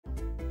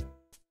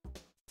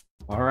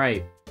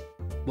Alright,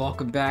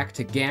 welcome back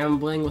to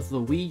Gambling with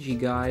Luigi,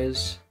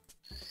 guys.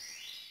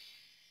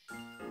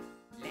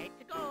 Let's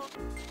go.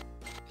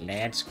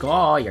 Let's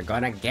go, you're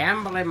gonna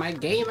gamble in my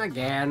game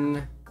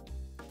again.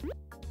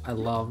 I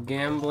love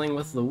gambling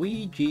with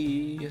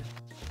Luigi.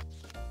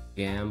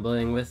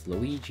 Gambling with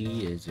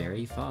Luigi is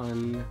very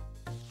fun.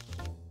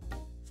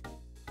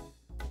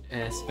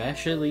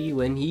 Especially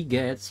when he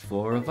gets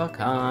 4 of a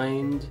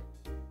kind.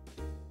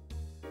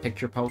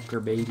 Picture poker,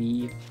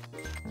 baby.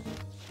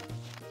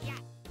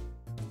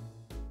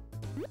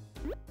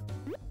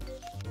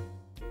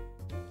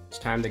 It's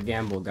time to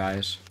gamble,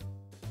 guys.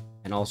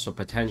 And also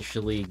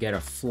potentially get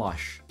a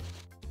flush.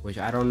 Which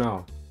I don't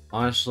know.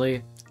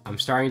 Honestly, I'm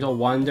starting to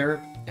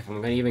wonder if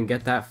I'm gonna even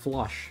get that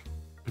flush.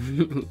 I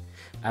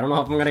don't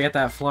know if I'm gonna get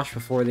that flush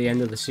before the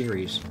end of the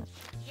series.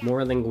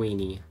 More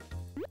linguini.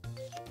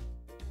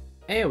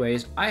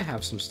 Anyways, I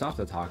have some stuff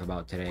to talk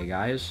about today,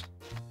 guys.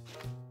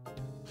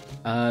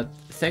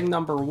 Thing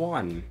number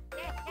 1.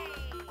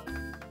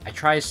 I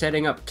tried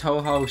setting up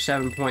Touhou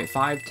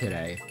 7.5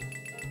 today.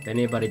 If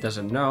anybody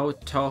doesn't know,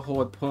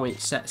 Touhou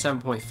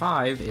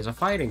 7.5 is a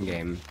fighting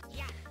game.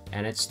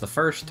 And it's the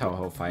first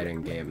Touhou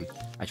fighting game.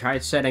 I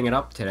tried setting it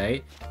up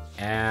today,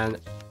 and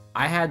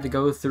I had to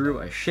go through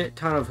a shit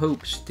ton of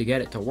hoops to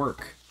get it to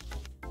work.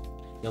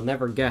 You'll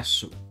never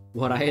guess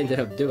what I ended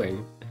up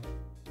doing.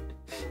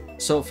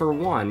 So for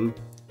one,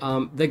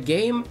 the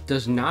game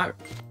does not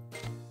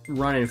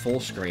run in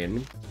full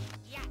screen.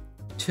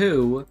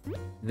 2,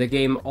 the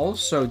game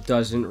also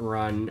doesn't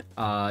run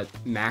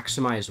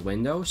maximize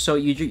window, so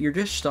you're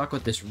just stuck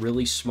with this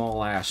really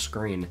small ass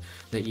screen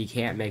that you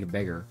can't make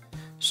bigger.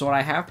 So what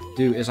I have to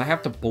do is I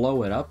have to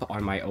blow it up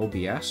on my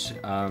OBS,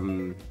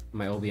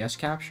 my OBS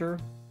capture.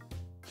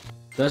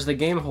 Does the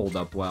game hold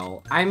up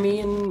well? I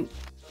mean,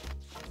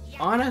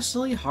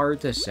 honestly,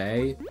 hard to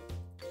say.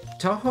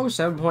 Touhou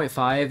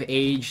 7.5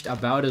 aged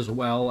about as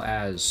well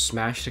as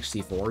Smash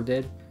 64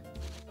 did.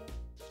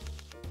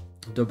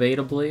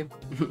 Debatably.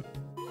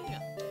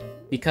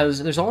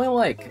 Because there's only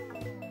like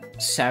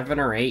 7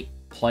 or 8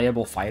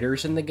 playable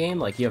fighters in the game.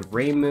 Like you have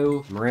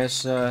Reimu,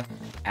 Marissa,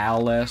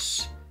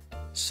 Alice,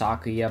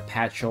 Sakuya,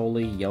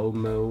 Patchouli,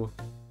 Yomu,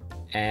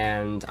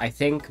 and I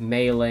think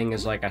Mei Ling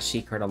is like a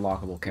secret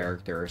unlockable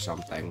character or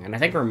something. And I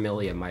think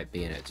Vermilia might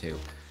be in it too.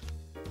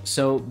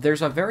 So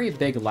there's a very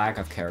big lack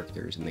of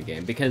characters in the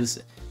game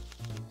because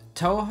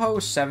Touhou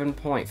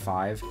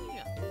 7.5,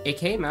 it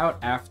came out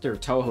after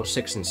Touhou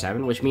 6 and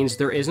 7, which means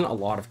there isn't a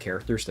lot of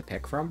characters to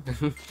pick from.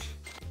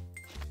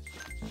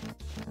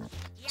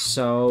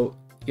 So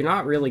you're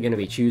not really going to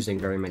be choosing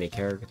very many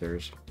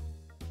characters,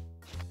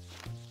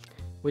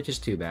 which is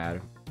too bad.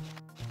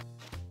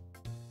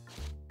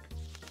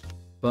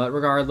 But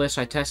regardless,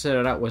 I tested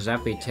it out with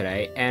Zeppy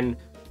today, and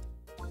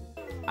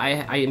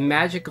I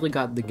magically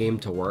got the game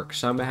to work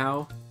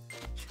somehow,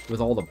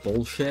 with all the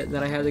bullshit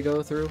that I had to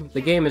go through.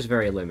 The game is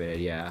very limited,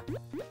 yeah.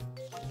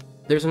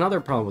 There's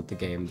another problem with the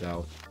game,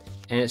 though,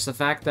 and it's the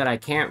fact that I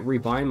can't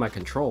rebind my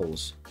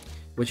controls,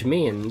 which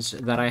means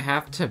that I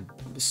have to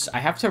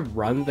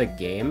run the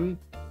game.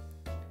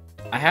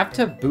 I have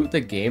to boot the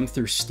game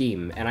through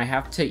Steam, and I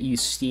have to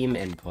use Steam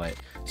input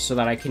so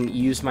that I can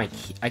use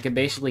I can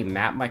basically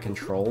map my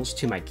controls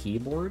to my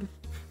keyboard.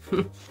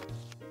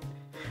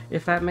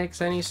 If that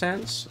makes any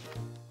sense.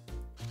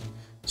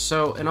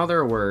 So, in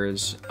other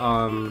words,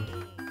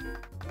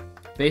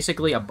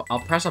 basically, I'll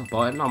press a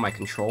button on my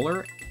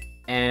controller,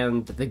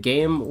 and the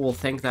game will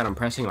think that I'm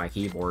pressing my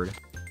keyboard.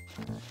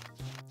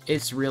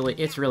 It's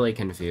really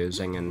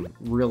confusing and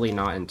really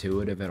not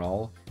intuitive at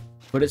all.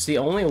 But it's the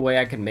only way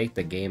I can make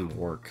the game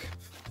work.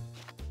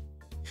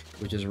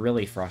 Which is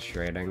really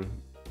frustrating.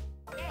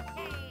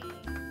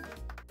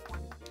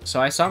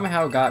 So I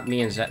somehow got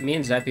me and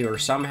Zeppy were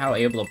somehow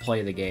able to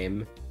play the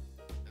game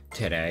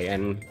today,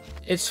 and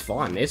it's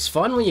fun. It's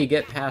fun when you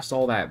get past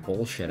all that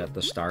bullshit at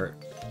the start.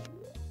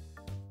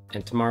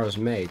 And tomorrow's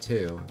May,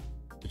 too,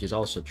 which is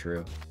also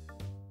true.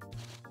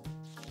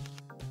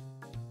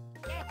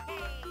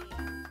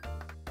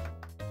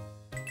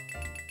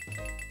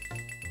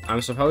 I'm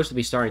supposed to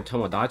be starting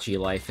Tomodachi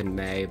Life in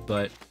May,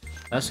 but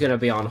that's gonna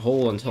be on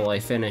hold until I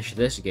finish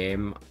this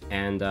game,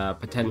 and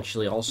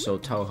potentially also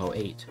Touhou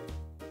 8.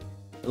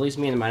 At least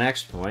me to my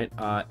next point.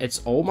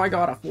 It's, oh my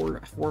god, a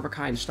four of a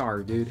kind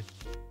star, dude.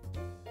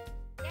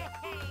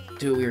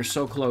 Dude, we are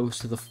so close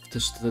to the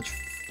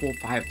full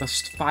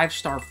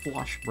 5-star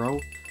flush, bro.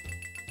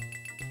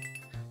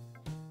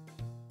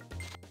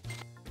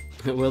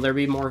 Will there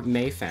be more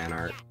May fan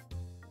art?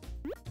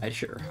 I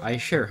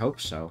sure hope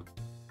so.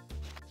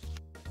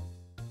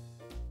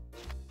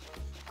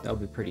 That would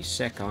be pretty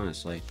sick,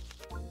 honestly.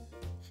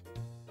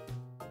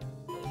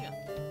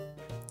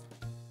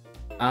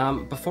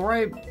 Before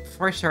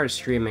I started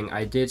streaming,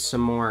 I did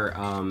some more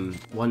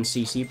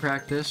 1cc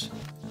practice.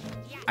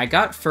 I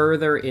got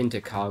further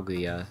into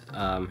Kaguya,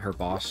 her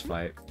boss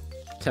fight.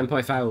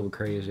 10.5 will be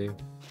crazy.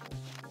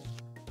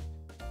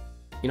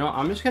 You know,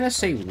 I'm just gonna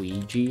say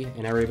Weegee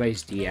in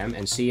everybody's DM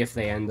and see if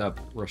they end up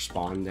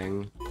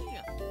responding.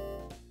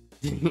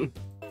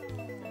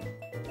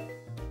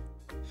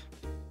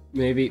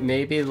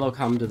 Maybe they'll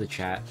come to the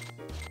chat.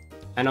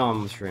 I know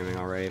I'm streaming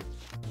already.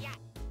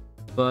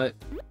 But,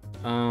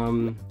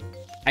 I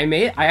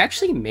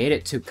actually made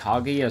it to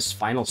Kaguya's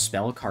final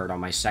spell card on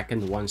my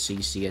second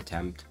 1cc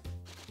attempt.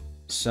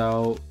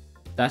 So,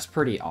 that's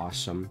pretty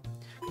awesome.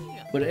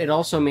 But it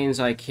also means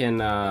I can,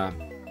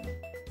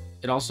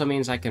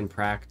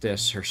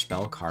 practice her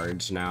spell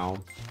cards now.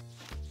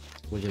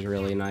 Which is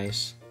really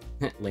nice.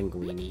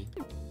 Linguini.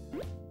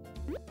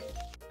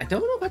 I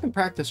don't know if I can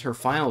practice her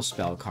final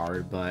spell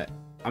card, but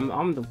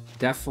I'm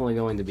definitely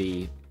going to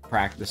be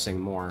practicing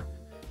more.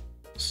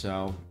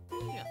 So,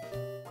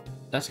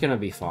 that's gonna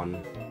be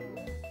fun.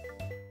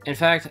 In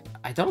fact,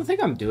 I don't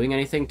think I'm doing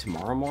anything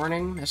tomorrow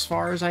morning, as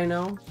far as I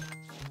know.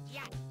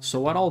 So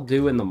what I'll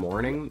do in the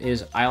morning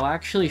is I'll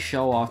actually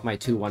show off my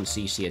 2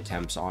 1cc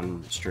attempts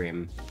on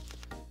stream.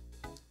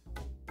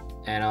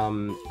 And,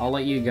 I'll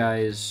let you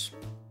guys...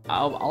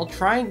 I'll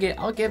try and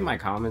I'll give my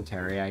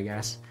commentary, I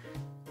guess.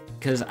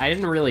 Because I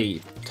didn't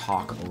really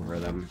talk over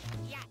them.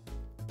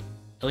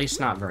 At least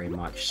not very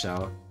much,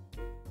 so...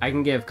 I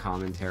can give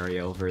commentary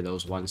over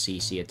those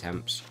 1cc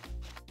attempts.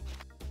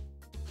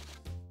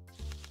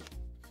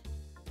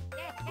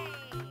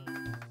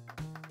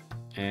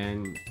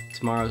 And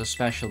tomorrow's a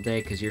special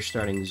day because you're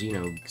starting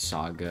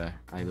Xenosaga,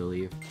 I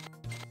believe.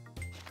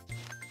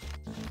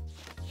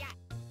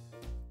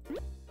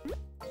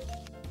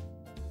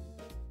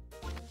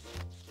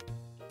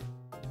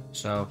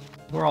 So,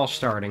 we're all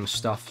starting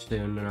stuff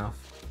soon enough.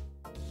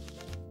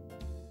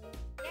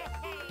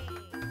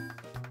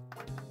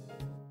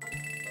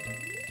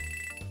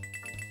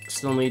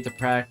 Still need to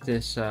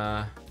practice,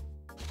 not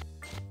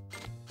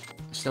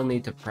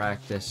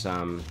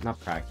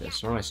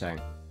practice, what am I saying?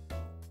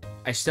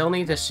 I still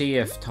need to see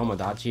if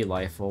Tomodachi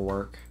Life will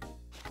work.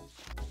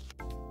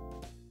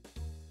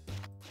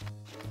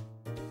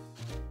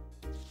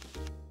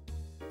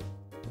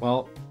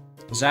 Well,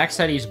 Zach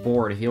said he's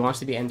bored. If he wants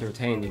to be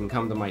entertained, he can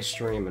come to my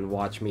stream and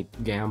watch me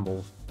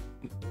gamble.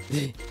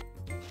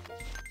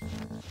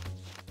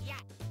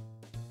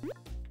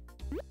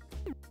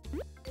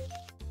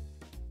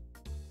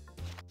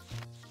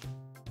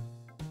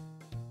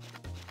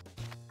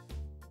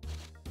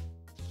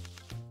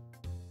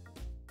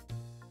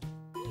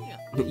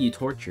 You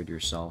tortured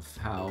yourself.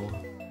 How?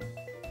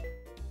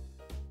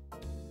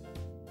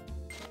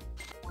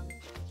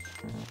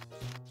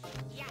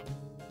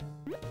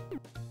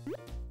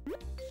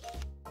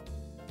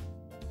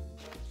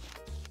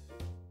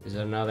 Is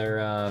it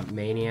another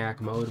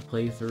Maniac mode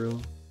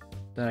playthrough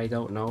that I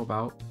don't know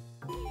about?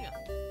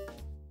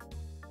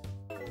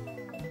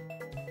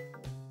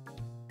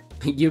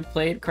 You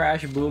played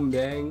Crash Boom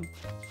Bang?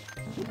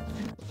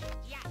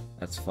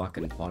 That's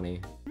fucking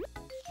funny.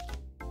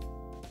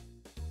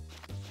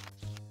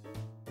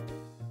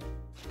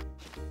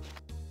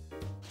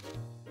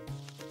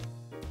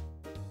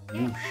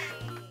 Whoosh.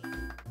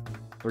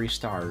 3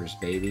 stars,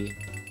 baby.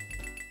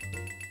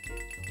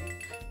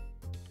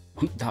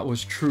 That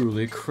was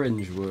truly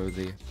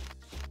cringeworthy.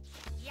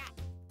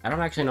 I don't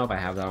actually know if I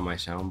have that on my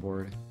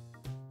soundboard.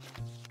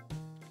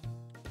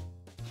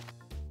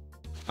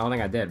 I don't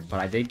think I did, but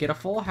I did get a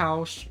full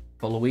house.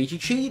 But Luigi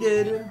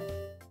cheated!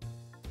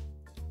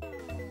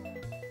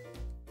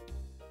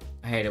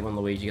 I hate it when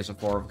Luigi gets a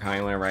 4 of a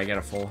kind whenever I get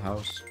a full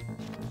house.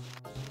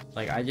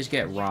 Like, I just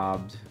get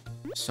robbed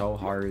so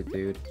hard,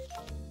 dude.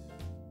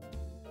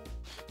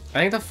 I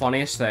think the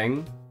funniest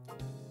thing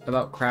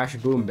about Crash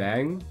Boom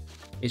Bang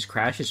is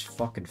Crash's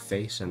fucking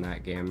face in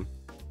that game.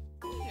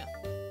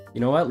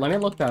 You know what? Let me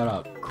look that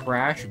up.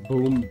 Crash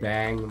Boom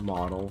Bang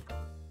model.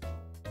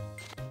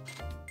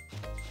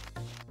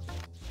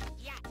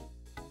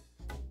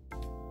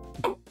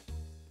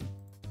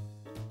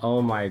 Oh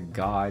my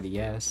god,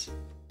 yes.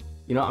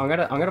 You know, I'm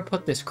gonna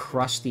put this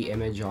crusty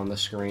image on the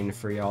screen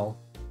for y'all.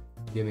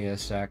 Give me a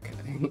sec.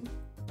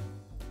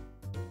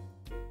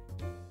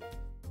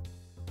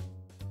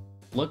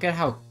 Look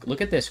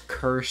at this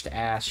cursed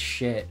ass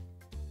shit.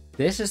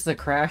 This is the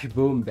Crash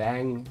Boom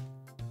Bang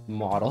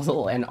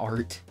model and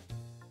art.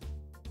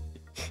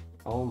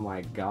 Oh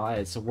my god,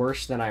 it's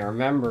worse than I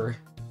remember.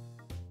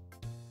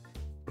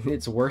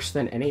 It's worse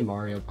than any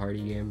Mario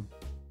Party game.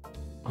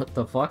 What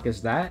the fuck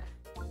is that?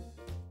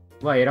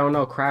 What, you don't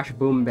know Crash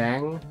Boom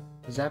Bang?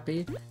 Does that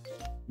be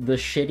the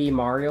shitty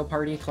Mario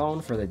Party clone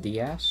for the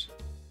DS?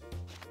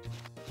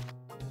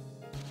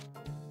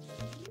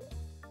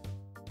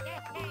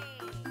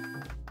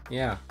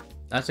 Yeah,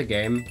 that's a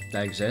game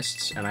that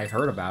exists, and I've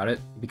heard about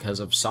it because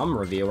of some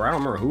reviewer. I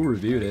don't remember who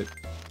reviewed it.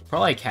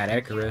 Probably Cat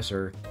Icarus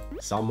or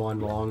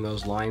someone along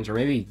those lines, or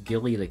maybe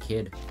Gilly the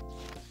Kid.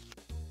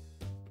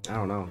 I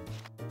don't know.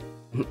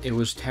 It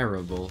was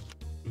terrible.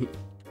 And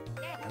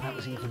that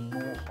was even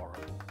more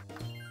horrible.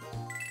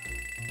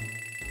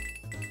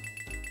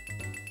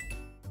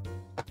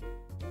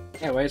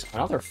 Anyways,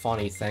 another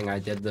funny thing I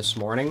did this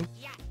morning.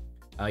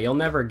 You'll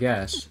never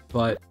guess,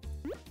 but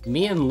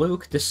me and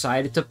Luke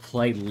decided to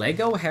play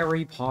Lego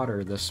Harry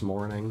Potter this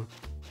morning.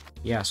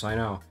 Yes, I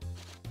know.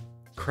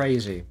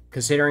 Crazy,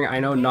 considering I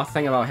know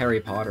nothing about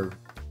Harry Potter.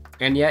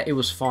 And yet, it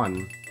was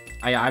fun.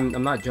 I'm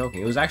not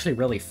joking. It was actually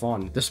really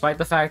fun. Despite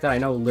the fact that I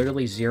know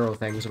literally 0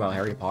 things about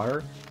Harry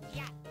Potter,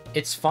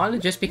 it's fun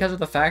just because of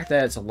the fact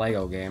that it's a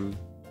Lego game.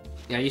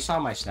 Yeah, you saw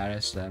my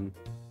status then.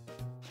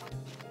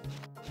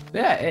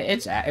 Yeah,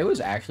 it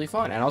was actually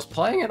fun, and I was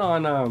playing it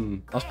on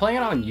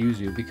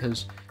Yuzu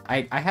because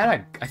I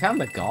found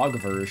the GOG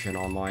version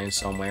online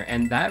somewhere,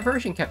 and that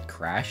version kept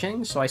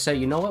crashing. So I said,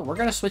 you know what, we're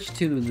gonna switch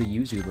to the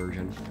Yuzu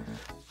version,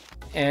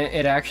 and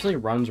it actually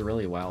runs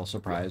really well,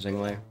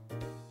 surprisingly.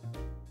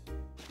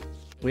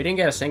 We didn't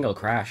get a single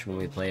crash when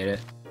we played it,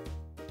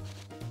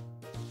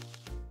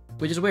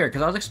 which is weird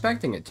because I was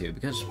expecting it to,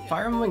 because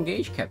Fire Emblem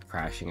Engage kept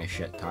crashing a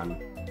shit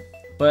ton.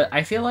 But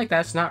I feel like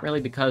that's not really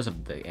because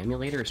of the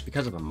emulator, it's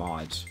because of the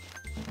mods.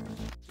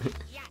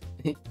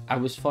 I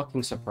was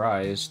fucking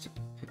surprised.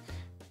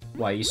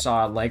 Why, you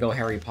saw Lego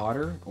Harry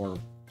Potter? Or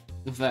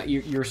that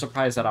you're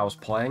surprised that I was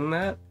playing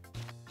that?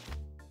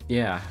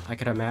 Yeah, I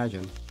could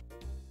imagine.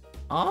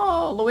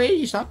 Oh,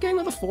 Luigi, stop getting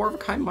with the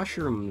 4-of-a-kind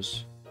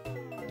mushrooms.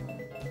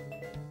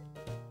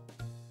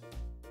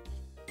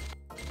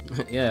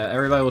 Yeah,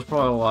 everybody was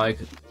probably like,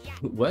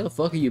 why the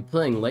fuck are you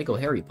playing Lego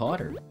Harry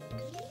Potter?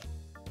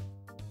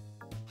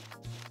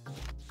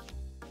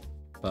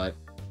 But,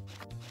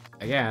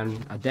 again,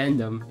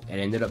 addendum, it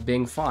ended up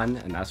being fun,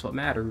 and that's what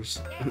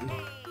matters.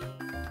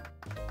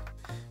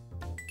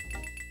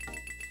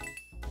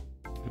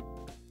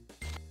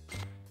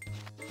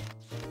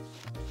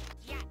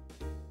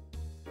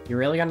 You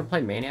really gonna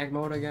play Maniac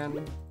Mode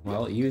again?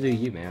 Well, you do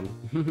you,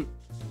 man.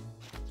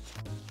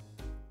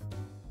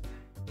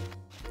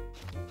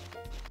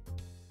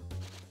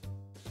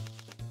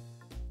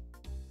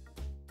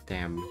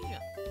 Damn.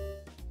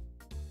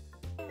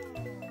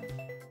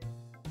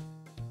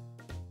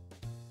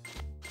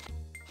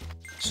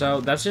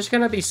 So, that's just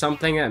gonna be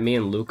something that me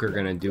and Luke are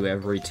gonna do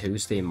every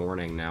Tuesday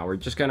morning now. We're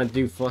just gonna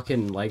do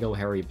fucking Lego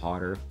Harry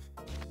Potter.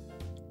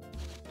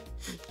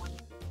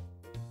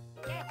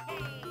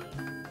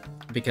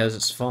 Because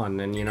it's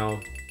fun, and you know,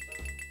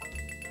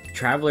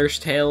 Traveler's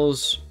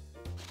Tales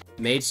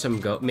makes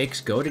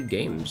goated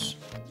games.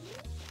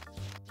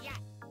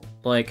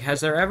 Like,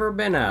 has there ever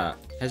been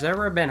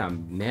a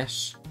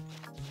miss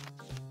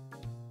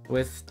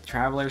with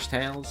Traveler's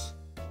Tales?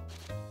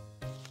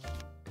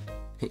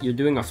 You're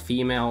doing a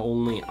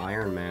female-only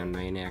Iron Man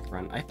Maniac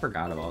run. I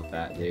forgot about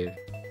that, dude.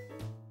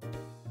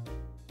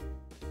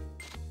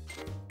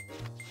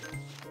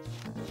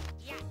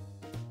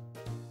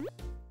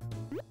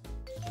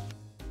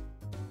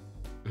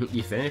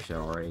 You finished it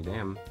already,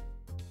 damn.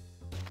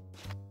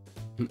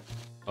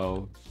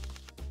 Oh.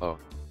 Oh.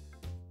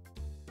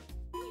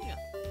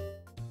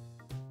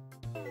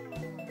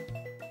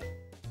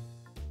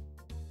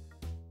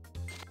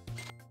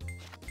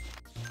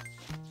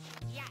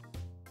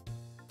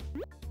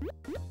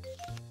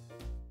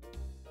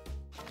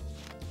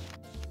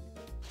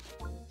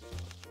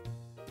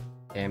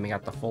 Damn, he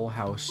got the full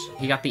house.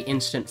 He got the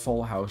instant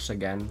full house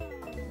again.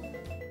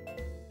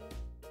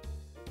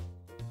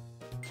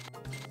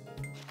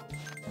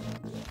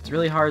 It's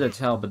really hard to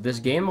tell, but this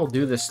game will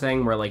do this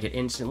thing where, like, it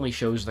instantly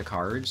shows the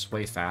cards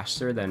way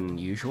faster than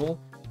usual.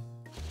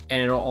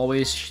 And it'll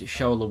always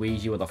show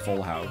Luigi with a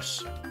full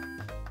house.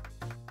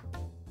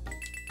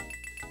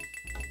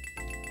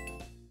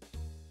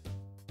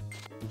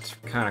 It's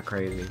kind of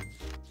crazy.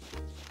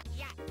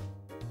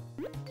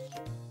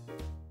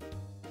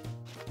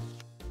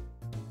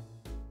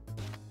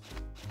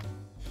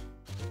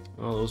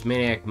 Oh, those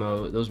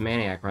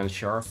maniac runs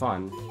sure are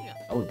fun.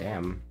 Oh,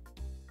 damn.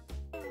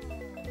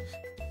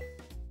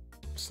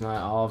 It's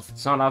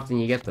not often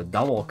you get the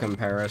double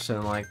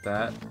comparison like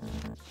that.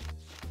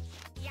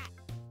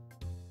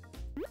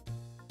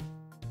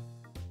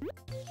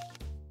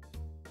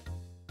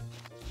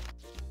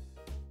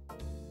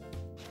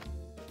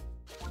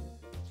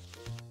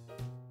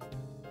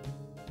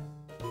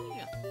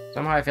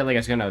 Somehow I feel like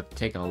it's gonna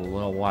take a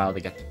little while to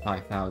get to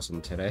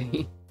 5,000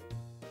 today.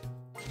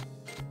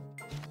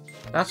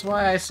 That's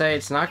why I say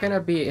it's not gonna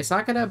be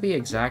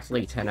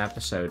exactly 10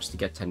 episodes to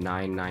get to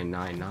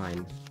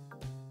 9999.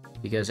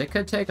 Because it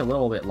could take a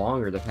little bit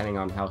longer depending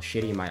on how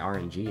shitty my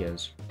RNG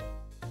is.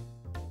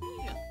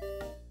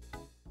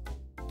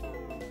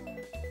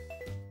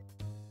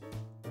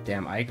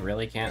 Damn, Ike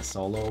really can't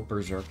solo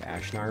Berserk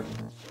Ashnard.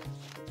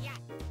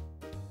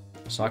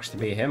 Sucks to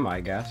be him,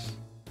 I guess.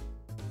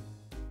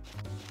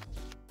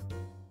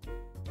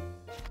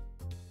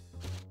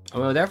 I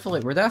mean, we're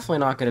definitely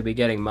not going to be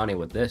getting money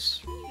with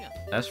this.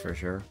 That's for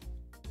sure.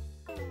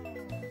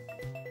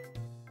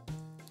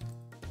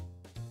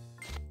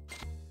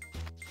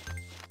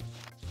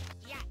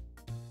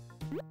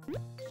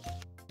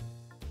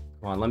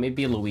 Come on, let me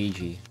be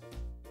Luigi.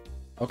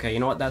 Okay, you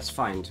know what? That's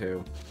fine,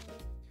 too.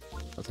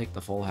 I'll take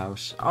the full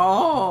house.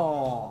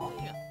 Oh!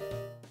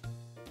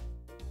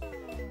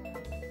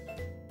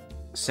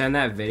 Send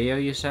that video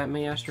you sent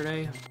me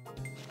yesterday?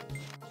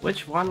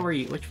 Which one are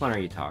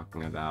you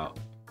talking about?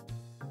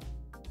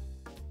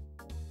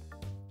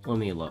 Let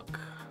me look.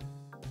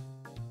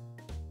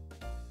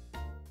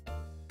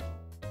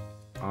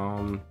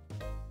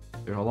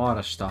 There's a lot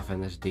of stuff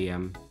in this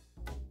DM.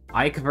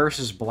 Ike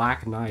versus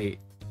Black Knight.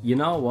 You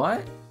know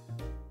what?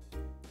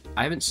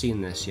 I haven't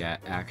seen this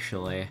yet,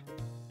 actually.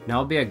 Now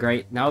would be a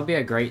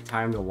great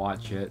time to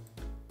watch it.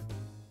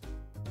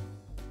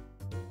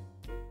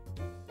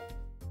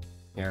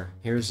 Here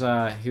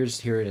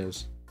it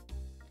is.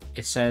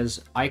 It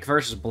says Ike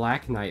versus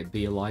Black Knight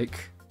be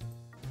like.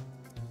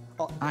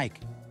 Oh, Ike.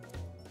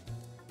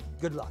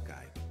 Good luck,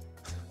 Ike.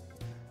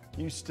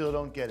 You still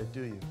don't get it,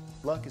 do you?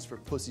 Luck is for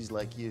pussies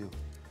like you.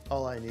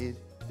 All I need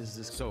is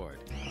this Sword.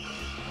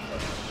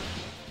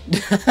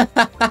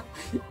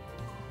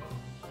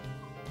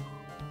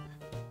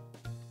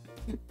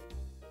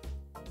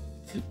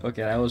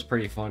 Okay, that was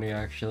pretty funny,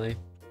 actually.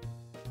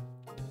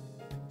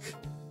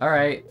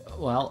 Alright,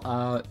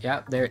 well,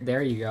 yeah,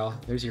 there you go.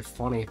 There's your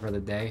funny for the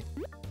day.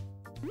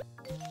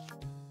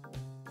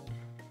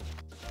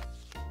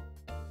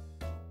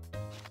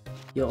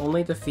 You'll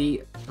only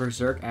defeat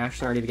Berserk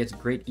Ashnard if he gets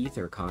Great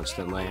Ether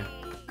constantly.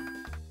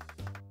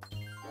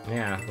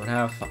 Yeah, would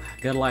have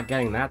good luck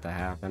getting that to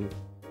happen.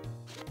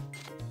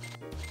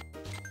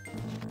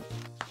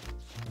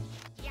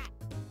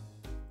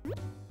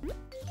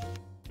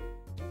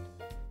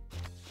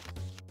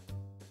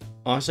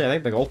 Honestly, I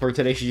think the goal for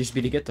today should just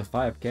be to get to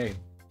 5K.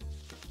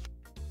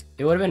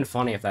 It would have been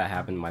funny if that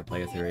happened in my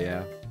playthrough,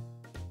 yeah.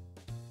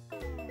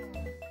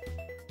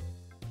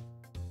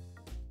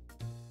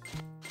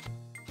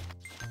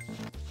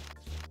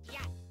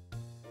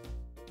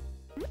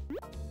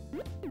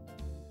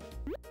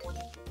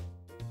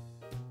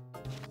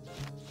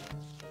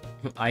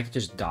 Ike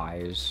just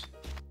dies.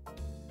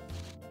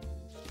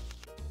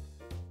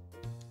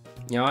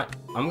 You know what?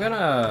 I'm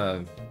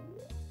gonna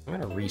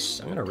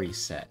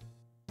reset.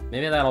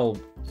 Maybe that'll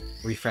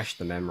refresh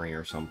the memory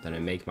or something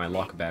and make my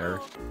luck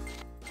better.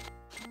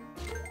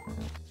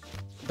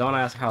 Don't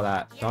ask how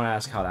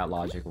that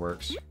logic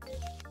works.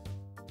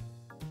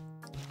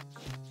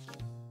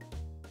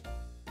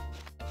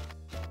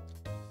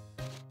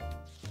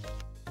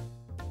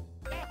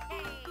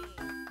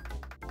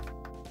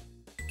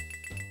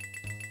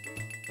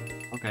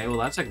 Okay, well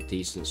that's a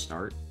decent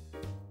start.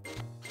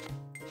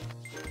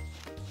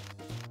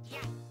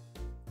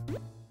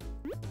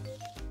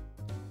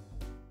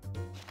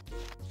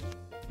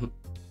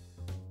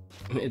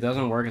 It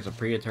doesn't work as a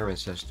predetermined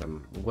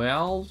system.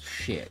 Well,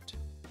 shit.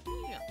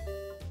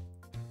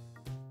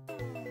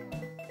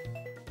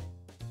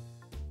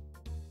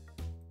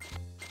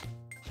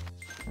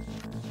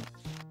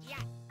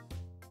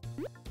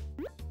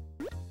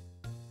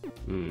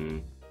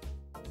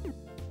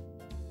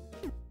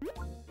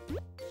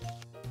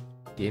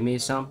 Give me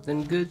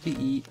something good to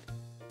eat.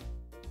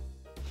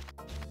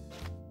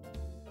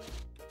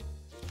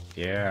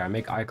 Yeah, I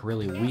make Ike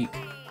really weak.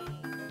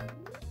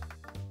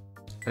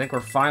 I think we're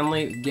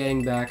finally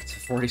getting back to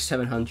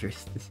 4,700.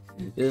 This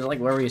is like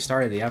where we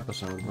started the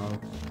episode, bro.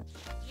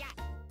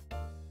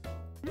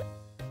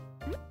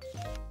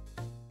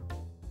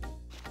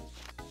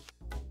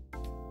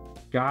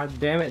 God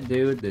damn it,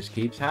 dude. This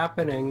keeps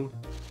happening.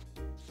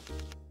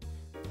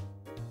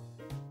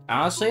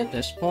 Honestly, at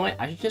this point,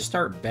 I should just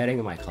start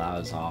betting my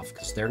clouds off,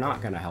 because they're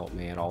not going to help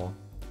me at all.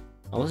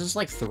 Unless it's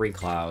like 3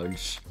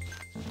 clouds.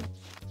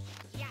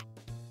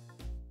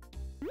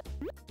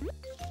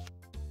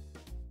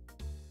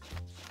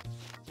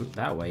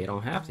 That way you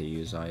don't have to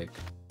use Ike.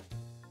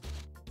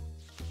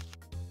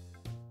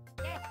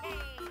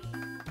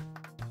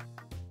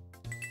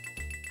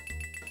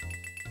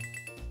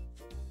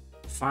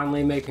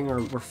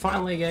 We're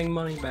finally getting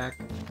money back.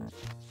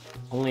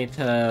 Only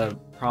to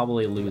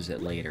probably lose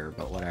it later,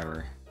 but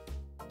whatever.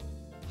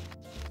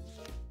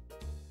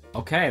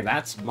 Okay,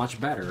 that's much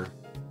better.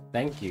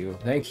 Thank you,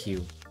 thank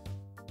you.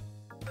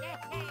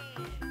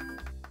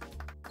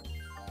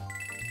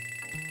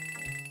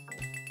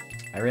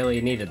 I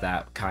really needed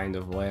that kind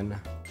of win.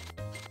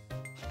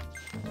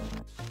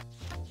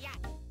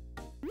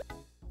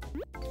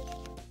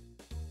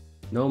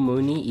 No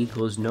Mooney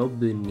equals no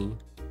Booney.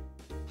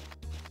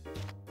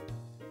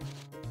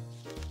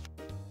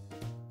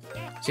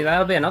 See,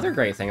 that'll be another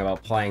great thing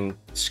about playing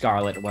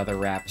Scarlet Weather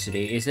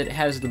Rhapsody, is it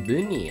has the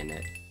Booney in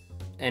it.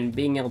 And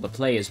being able to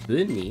play as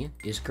Booney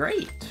is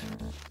great.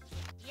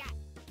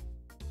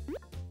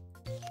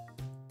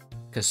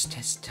 Because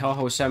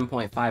Touhou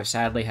 7.5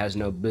 sadly has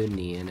no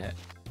Booney in it.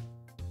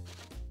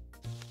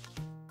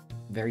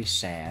 Very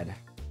sad.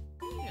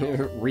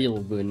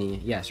 Real Booney.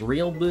 Yes,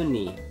 real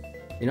Booney.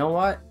 You know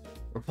what?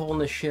 We're pulling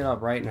this shit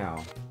up right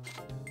now.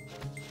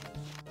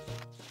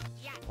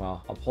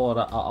 Well, I'll pull it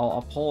up.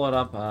 I'll pull it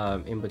up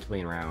in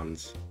between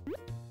rounds.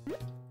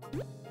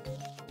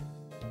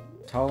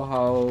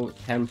 Touhou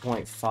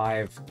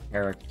 10.5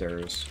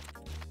 characters.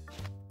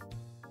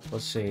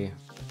 Let's see.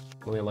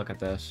 Let me look at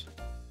this.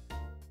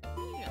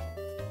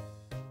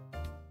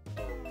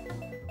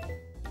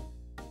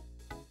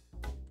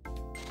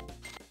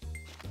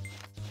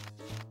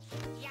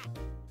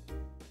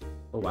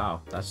 Oh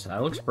wow,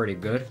 that looks pretty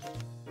good.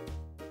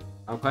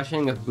 I'm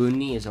questioning if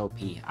Booney is OP.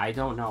 I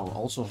don't know.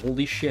 Also,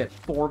 holy shit,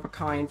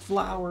 4-of-a-kind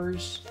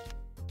flowers.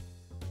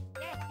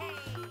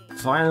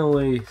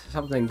 Finally,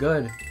 something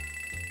good.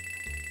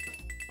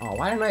 Oh,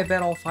 why didn't I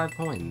bet all 5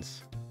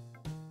 coins?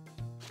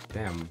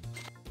 Damn.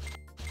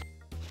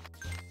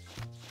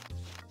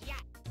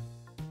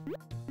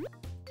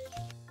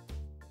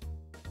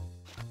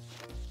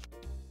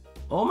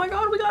 Oh my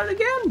god, we got it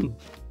again!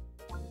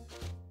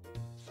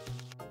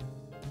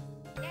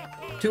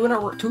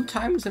 2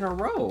 times in a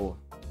row.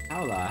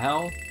 How the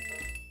hell?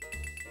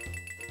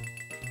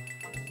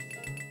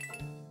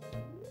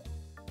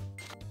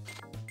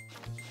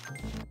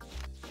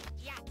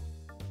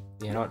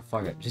 You know what?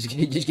 Fuck it.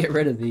 Just get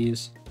rid of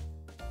these.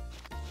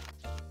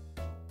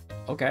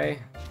 Okay.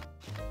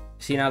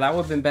 See, now that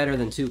would have been better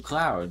than 2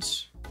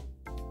 clouds.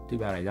 Too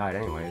bad I died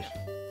anyways.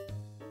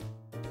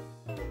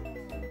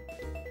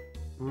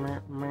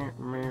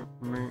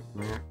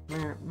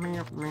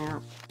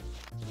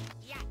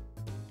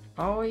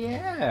 Oh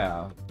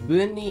yeah!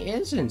 Bunny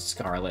is in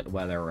Scarlet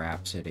Weather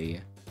Rhapsody.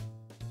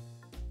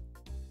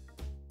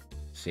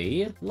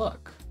 See?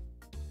 Look.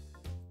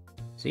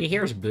 See,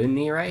 here's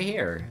Bunny right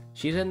here.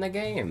 She's in the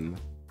game.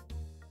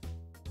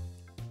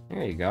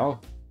 There you go.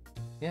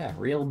 Yeah,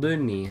 real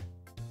Bunny.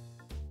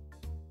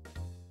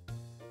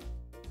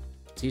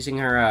 It's using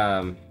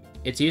her,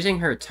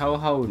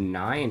 Touhou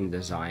 9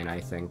 design, I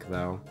think,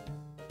 though.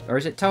 Or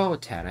is it Touhou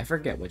 10? I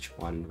forget which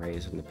one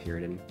Raisin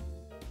appeared in.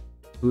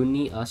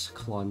 Bunny us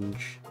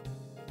clunge.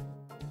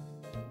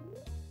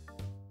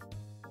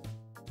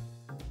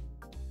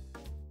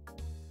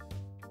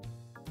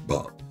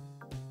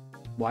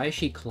 Why is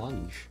she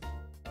clunge?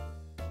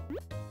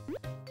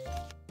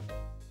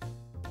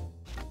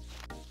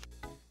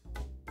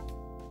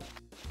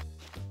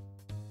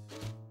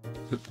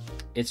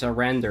 It's a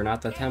render,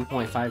 not the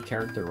 10.5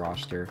 character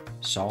roster.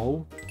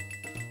 So?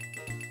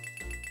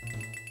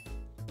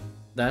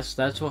 That's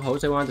what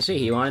Jose wanted to see.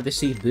 He wanted to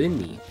see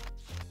Bunny.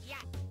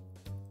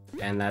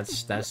 And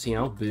that's you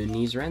know,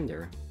 Bunny's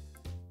render.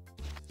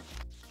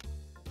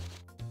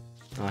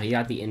 Oh, he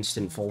got the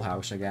instant full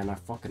house again. I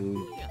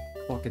fucking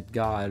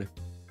god.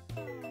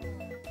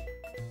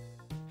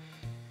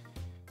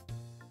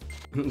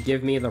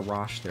 Give me the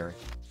roster.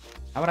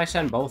 How would I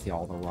send both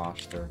y'all the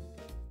roster?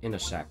 In a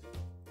sec.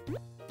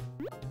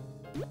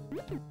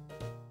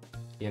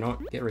 You know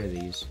what? Get rid of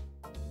these.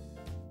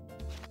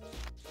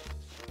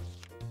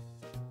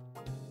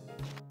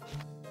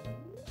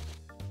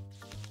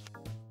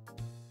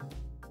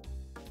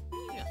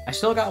 I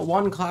still got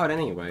 1 cloud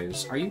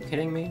anyways. Are you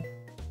kidding me?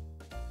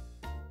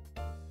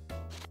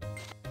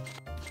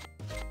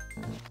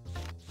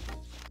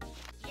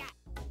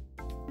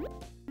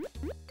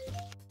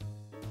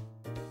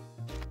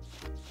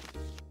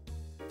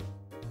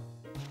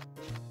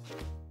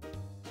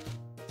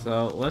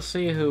 So, let's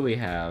see who we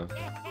have.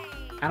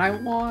 And I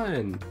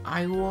won!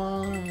 I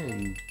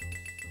won!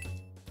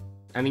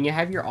 I mean, you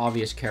have your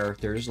obvious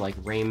characters like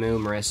Reimu,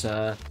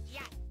 Marissa,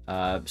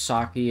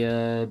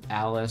 Sakia,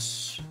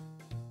 Alice,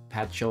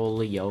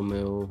 Patchouli,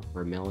 Yomu,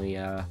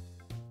 Vermilia.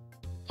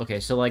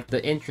 Okay, so like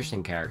the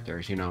interesting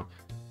characters, you know.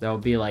 There'll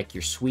be like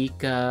your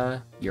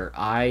Suika, your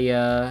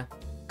Aya,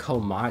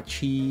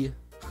 Komachi,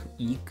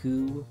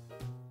 Iku,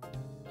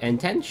 and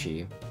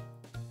Tenchi.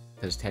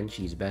 Because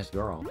Tenchi's best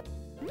girl.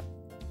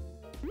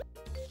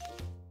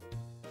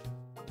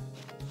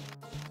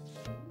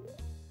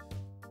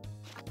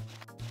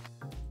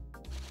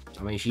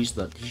 I mean, she's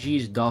the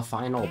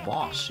final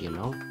boss, you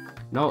know?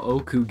 No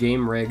Oku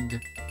game rigged.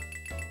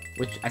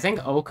 Which, I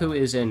think Oku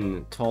is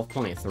in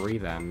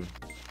 12.3 then.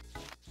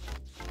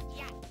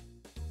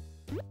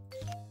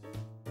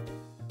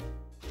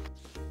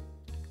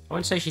 I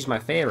wouldn't say she's my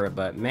favorite,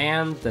 but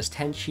man, does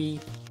Tenchi...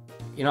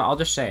 You know, I'll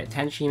just say it.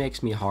 Tenchi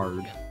makes me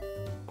hard.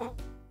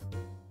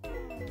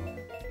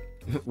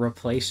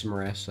 Replace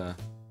Marissa.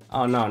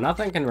 Oh no,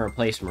 nothing can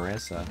replace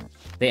Marissa.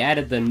 They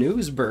added the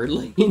news bird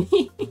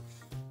lady.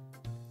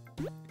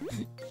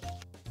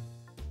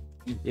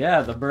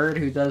 Yeah, the bird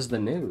who does the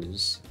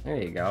news.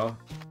 There you go.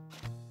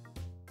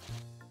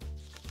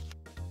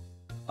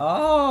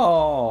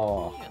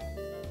 Oh!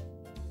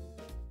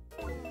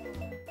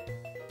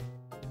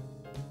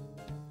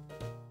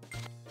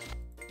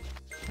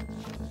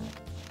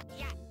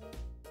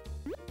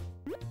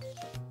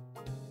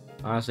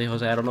 Honestly,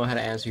 Jose, I don't know how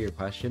to answer your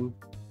question.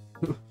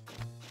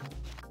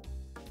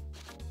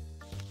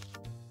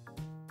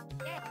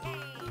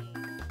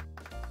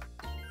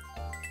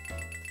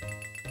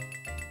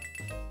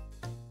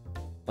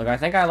 Look, I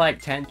think I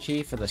like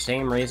Tenchi for the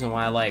same reason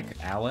why I like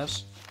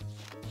Alice.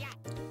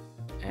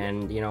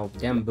 And, you know,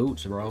 them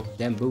boots, bro.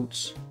 Them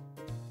boots.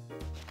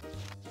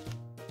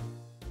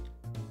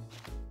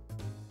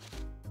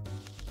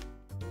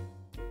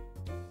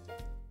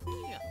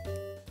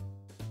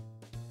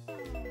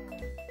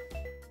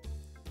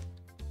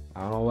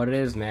 I don't know what it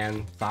is,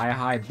 man.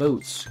 Thigh-high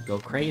boots. Go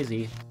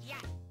crazy.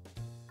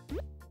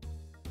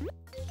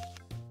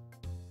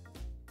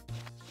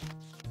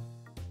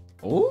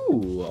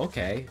 Ooh,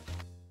 okay.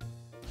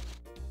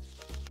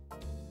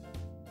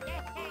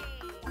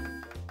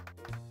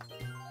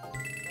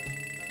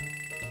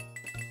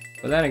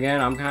 But then again,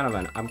 I'm kind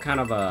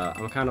of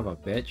a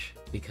bitch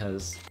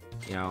because,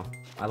 you know,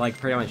 I like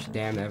pretty much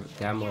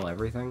damn well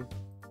everything.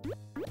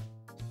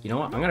 You know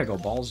what? I'm gonna go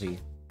ballsy.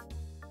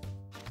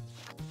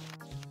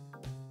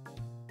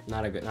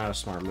 Not a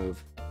smart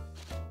move.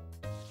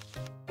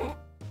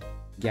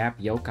 Gap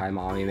Yokai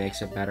Mommy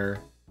makes it better.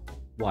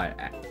 What?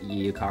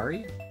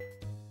 Yukari?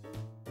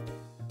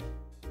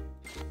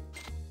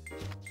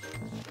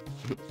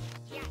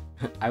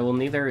 I will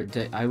neither.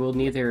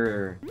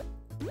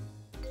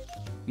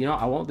 You know,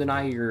 I won't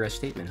deny your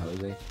statement,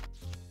 Jose.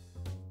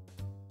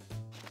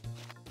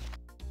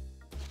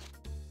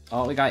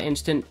 Oh, we got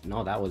instant.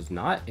 No, that was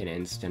not an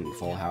instant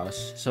full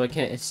house. So it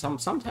can. It's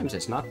sometimes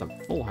it's not the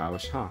full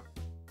house, huh?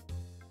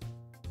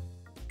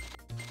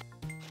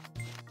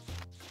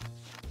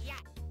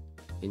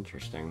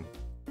 Interesting.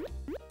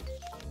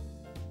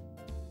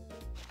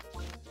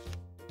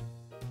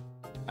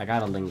 I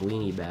got a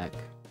linguini back.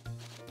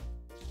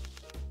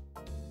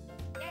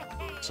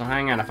 So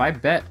hang on, if I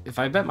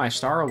bet my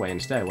star away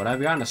instead, would I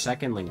have gotten a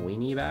second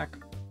linguini back?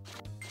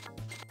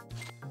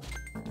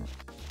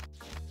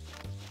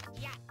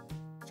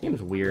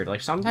 Seems weird.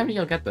 Like sometimes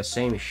you'll get the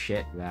same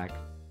shit back.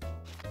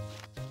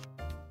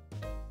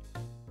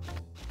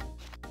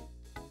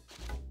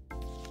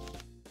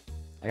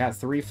 I got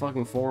 3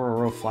 fucking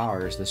 4-in-a-row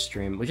flowers this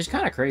stream, which is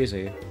kind of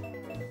crazy.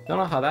 Don't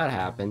know how that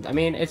happened. I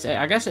mean,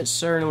 I guess it's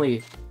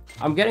certainly...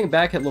 I'm getting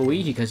back at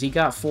Luigi because he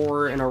got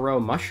 4-in-a-row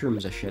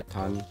mushrooms a shit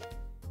ton.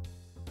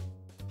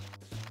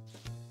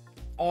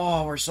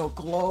 Oh, we're so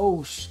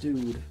close,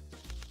 dude.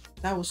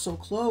 That was so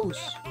close.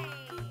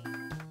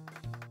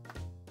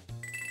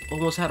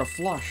 Almost had a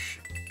flush.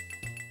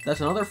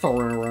 That's another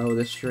 4-in-a-row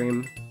this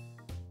stream.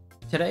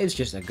 Today's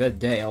just a good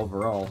day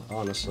overall,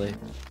 honestly.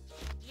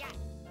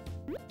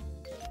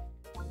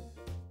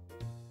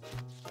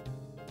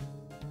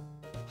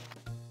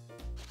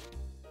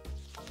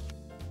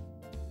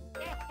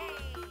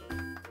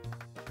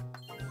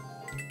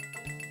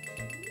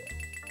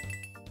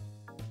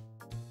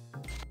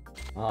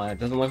 Oh, it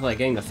doesn't look like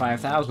getting to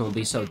 5,000 will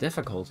be so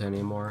difficult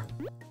anymore.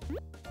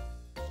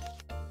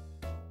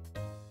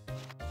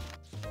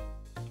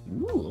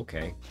 Ooh,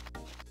 okay.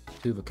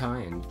 Two of a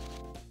kind.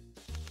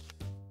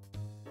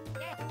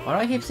 Why do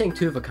I keep saying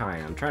two of a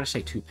kind? I'm trying to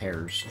say 2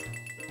 pairs.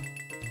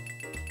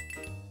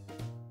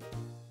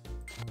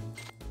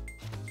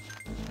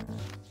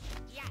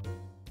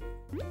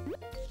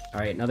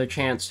 Alright, another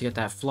chance to get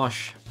that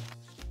flush.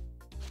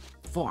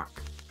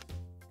 Fuck.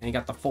 And you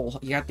got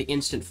the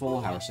instant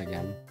full house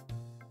again.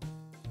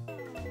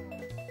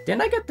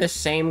 Didn't I get the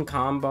same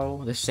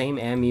combo, the same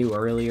MU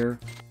earlier?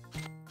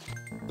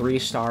 3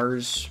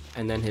 stars,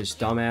 and then his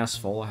dumbass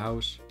full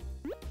house?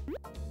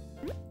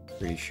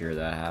 Pretty sure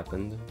that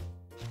happened.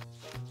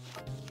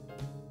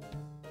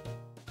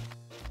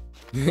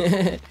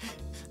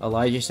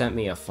 Elijah sent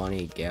me a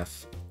funny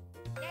gif.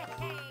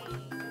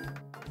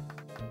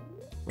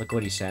 Look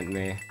what he sent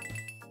me.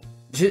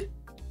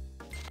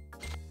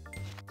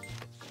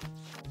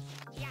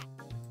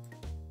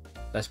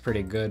 That's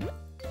pretty good.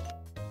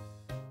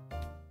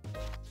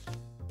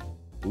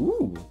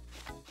 Ooh.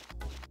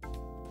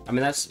 I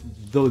mean, that's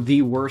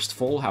the worst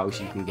full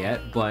house you can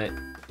get, but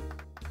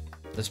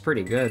that's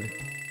pretty good.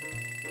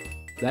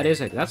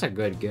 That's a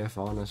good gif,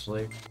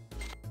 honestly.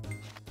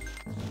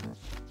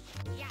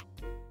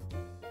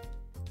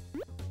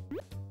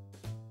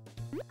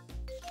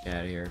 Get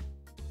out of here.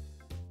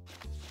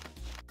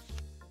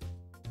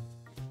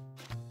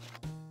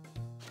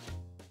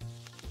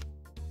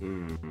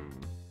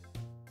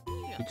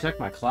 He took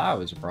my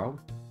clouds, bro.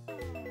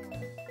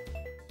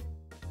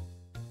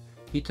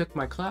 He took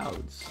my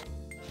clouds.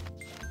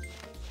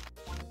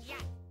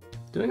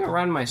 Doing a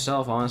run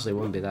myself, honestly,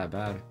 wouldn't be that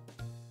bad.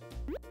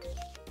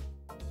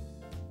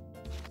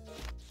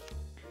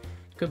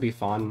 Could be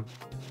fun.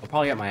 I'll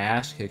probably get my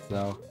ass kicked,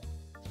 though.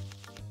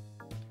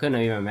 Couldn't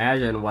even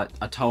imagine what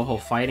a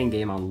Touhou fighting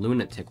game on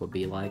Lunatic would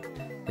be like,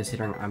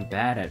 considering I'm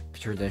bad at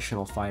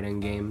traditional fighting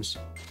games.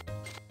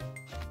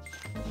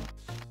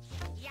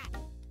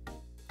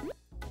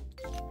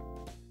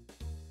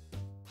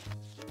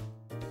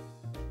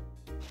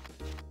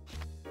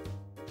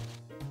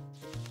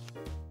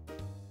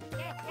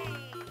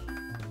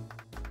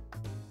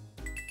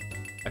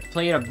 I've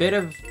played a bit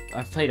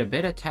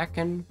of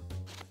Tekken.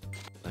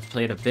 I've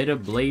played a bit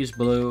of Blaze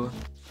Blue,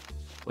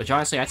 which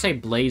honestly I'd say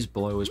Blaze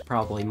Blue is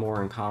probably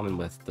more in common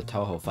with the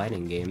Touhou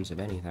fighting games, if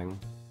anything.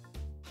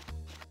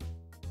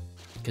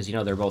 Because, you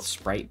know, they're both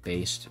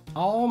sprite-based.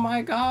 Oh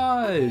my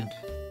god!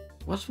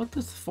 What's with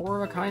the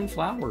 4-of-a-kind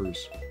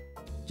flowers?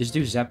 Just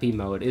do Zeppy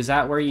mode. Is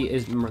that where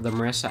is the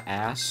Marissa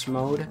Ass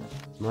mode?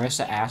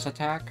 Marissa Ass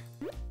attack?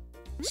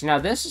 See, now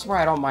this is where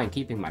I don't mind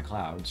keeping my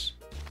clouds.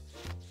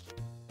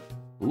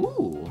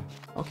 Ooh,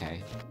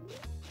 okay.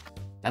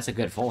 That's a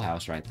good full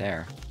house right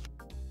there.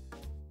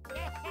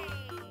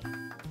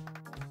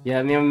 Yeah,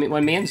 I mean,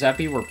 when me and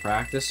Zeppy were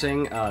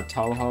practicing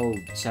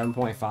Touhou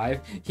 7.5,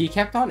 he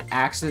kept on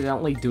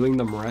accidentally doing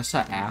the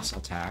Marissa Ass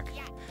attack.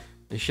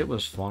 This shit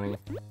was funny.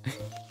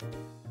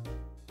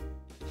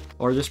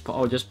 Or just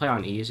play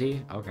on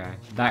easy? Okay.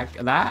 That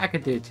I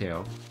could do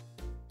too.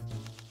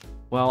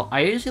 Well,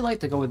 I usually like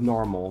to go with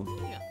normal.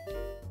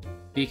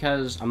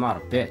 Because I'm not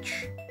a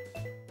bitch.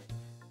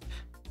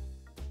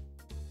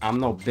 I'm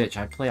no bitch,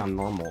 I play on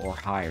normal or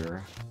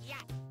higher.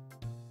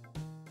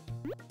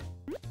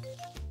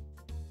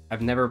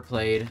 I've never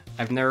played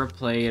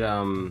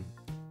Touhou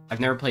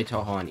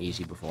on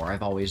easy before.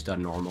 I've always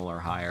done normal or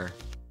higher.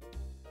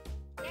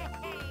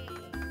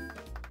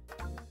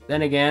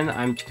 Then again,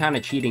 I'm kind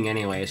of cheating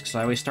anyways, because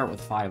I always start with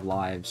 5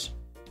 lives.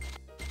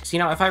 See,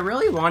 now, if I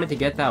really wanted to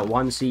get that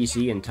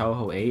 1cc in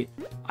Touhou 8,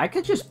 I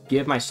could just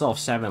give myself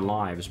 7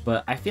 lives,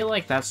 but I feel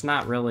like that's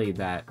not really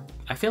that...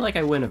 I feel like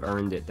I wouldn't have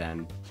earned it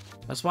then.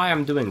 That's why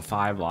I'm doing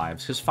 5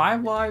 lives, because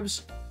 5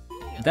 lives,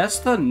 that's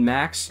the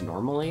max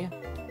normally.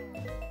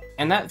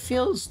 And that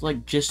feels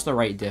like just the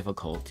right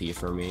difficulty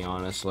for me,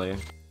 honestly.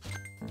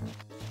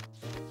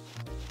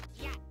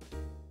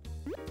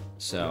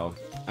 So,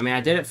 I mean, I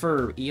did it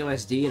for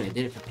EOSD and I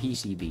did it for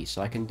PCB,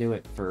 so I can do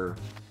it for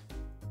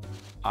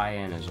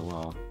IN as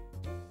well.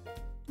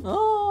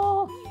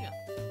 Oh!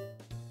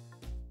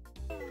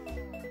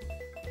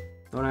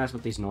 Don't ask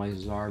what these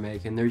noises are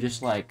making. They're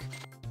just like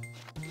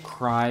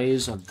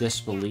cries of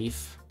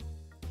disbelief.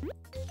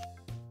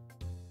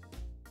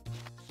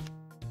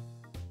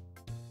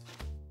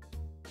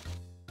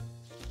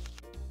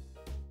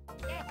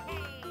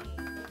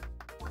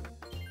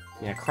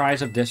 Yeah,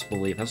 cries of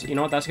disbelief. That's, you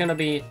know what? That's gonna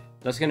be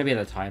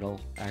the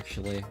title.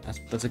 Actually,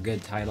 that's a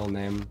good title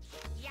name.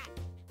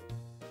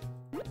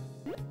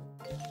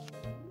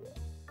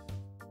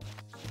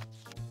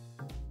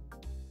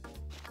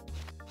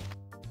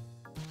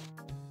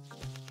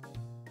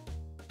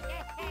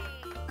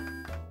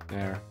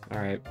 There. All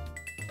right.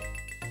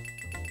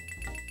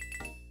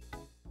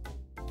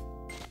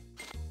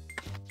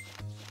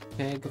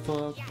 Take a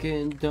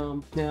fucking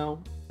dump now.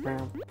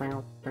 Bow,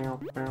 bow, bow,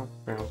 bow,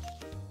 bow.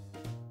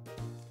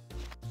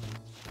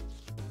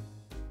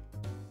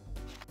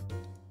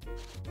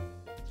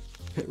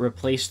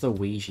 Replace the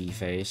Weegee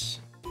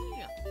face.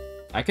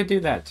 I could do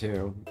that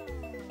too.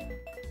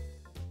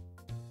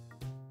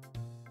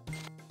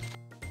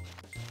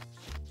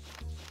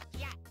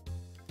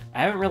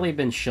 I haven't really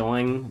been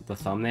showing the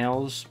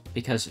thumbnails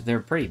because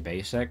they're pretty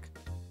basic.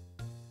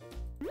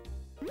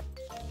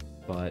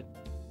 But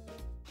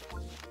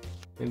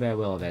maybe I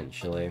will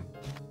eventually.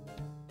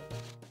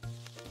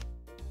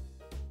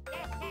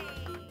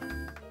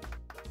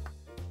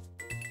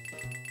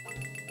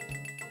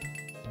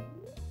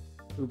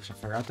 Oops, I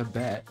forgot to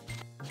bet.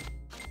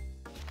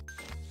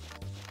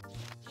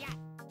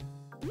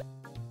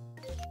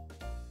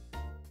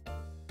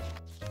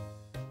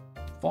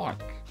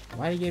 Fuck.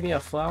 Why you give me a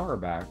flower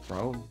back,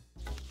 bro?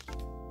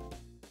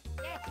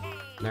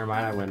 Never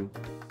mind, I win.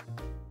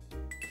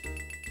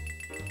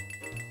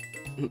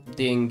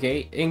 The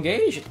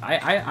engage,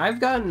 I've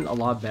gotten a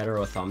lot better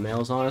with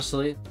thumbnails,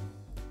 honestly.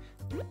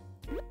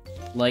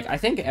 Like, I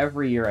think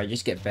every year I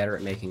just get better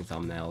at making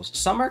thumbnails.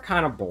 Some are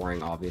kind of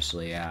boring,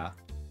 obviously, yeah.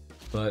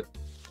 But,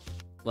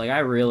 like,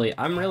 I'm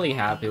really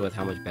happy with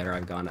how much better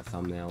I've gotten at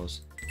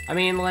thumbnails. I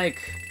mean, like,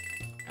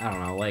 I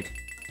don't know, like,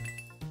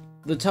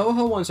 the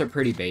Touhou ones are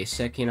pretty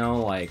basic, you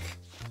know, like,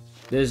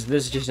 this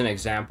is just an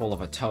example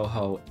of a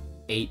Touhou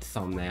 8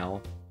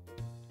 thumbnail.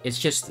 It's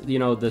just, you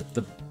know,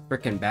 the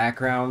frickin'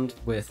 background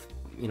with,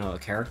 you know, a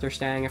character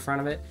standing in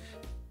front of it.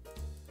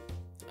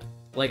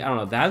 Like, I don't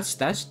know, that's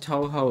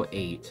Touhou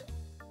 8.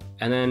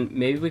 And then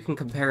maybe we can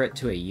compare it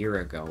to a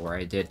year ago where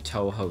I did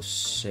Touhou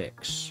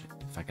 6,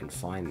 if I can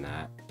find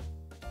that.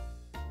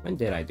 When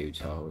did I do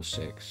Touhou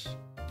 6?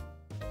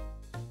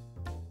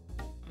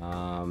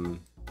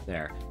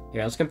 There.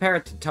 Here, let's compare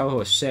it to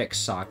Touhou 6,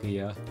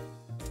 Sakuya.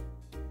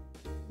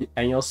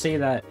 And you'll see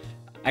that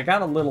I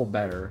got a little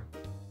better.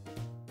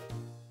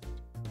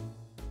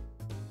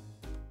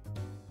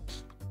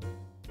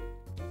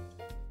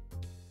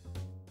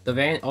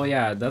 Oh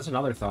yeah, that's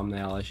another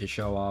thumbnail I should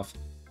show off.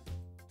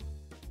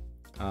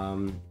 Let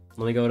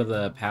me go to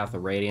the Path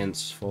of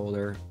Radiance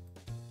folder.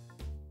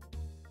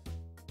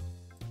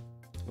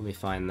 Let me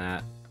find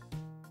that.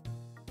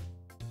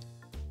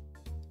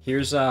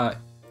 Here's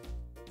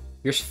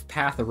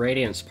Path of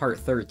Radiance Part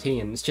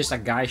 13. It's just a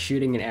guy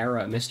shooting an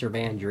arrow at Mr.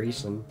 Van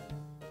Driesen.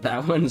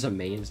 That one's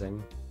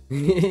amazing.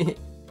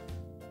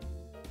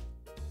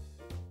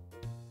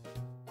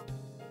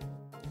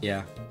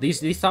 Yeah,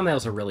 these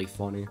thumbnails are really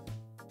funny.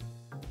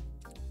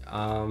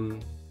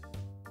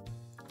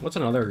 What's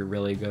another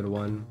really good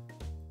one?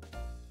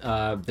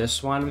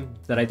 This one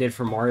that I did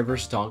for Mario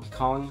vs. Donkey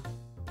Kong.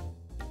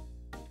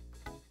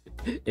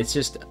 It's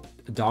just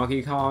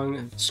Donkey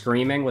Kong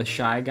screaming with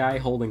Shy Guy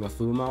holding a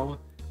Fumo.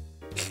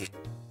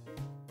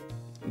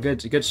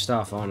 Good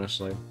stuff,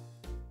 honestly.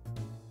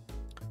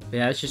 But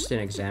yeah, it's just an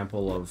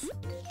example of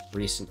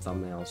recent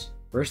thumbnails.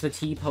 Where's the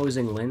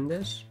T-posing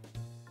Lindis?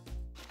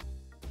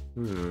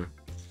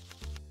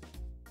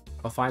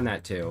 I'll find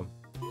that too.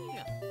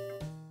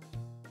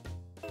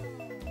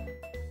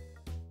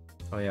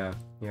 Oh yeah,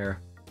 here.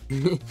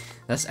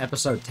 That's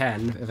episode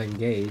 10 of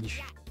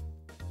Engage.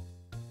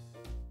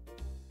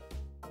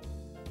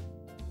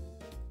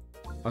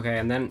 Okay,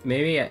 and then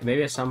maybe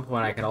at some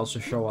point I could also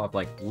show up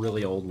like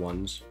really old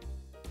ones.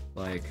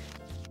 Like,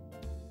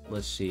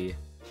 let's see.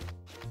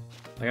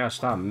 I gotta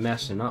stop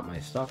messing up my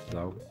stuff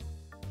though.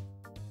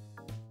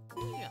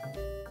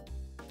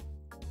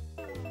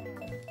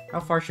 How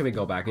far should we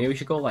go back? Maybe we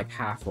should go like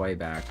halfway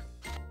back.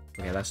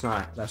 Okay, that's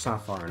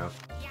not far enough.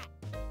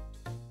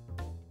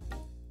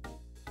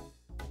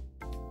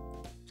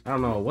 I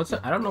don't know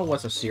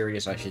what's a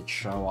series I should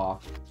show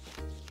off,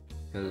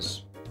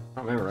 because I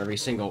don't remember every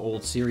single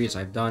old series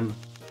I've done.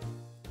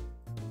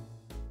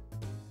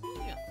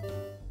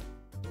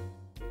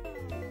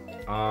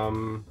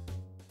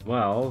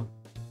 Well,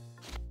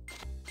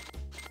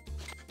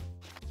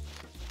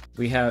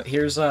 we have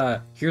here's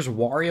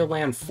Wario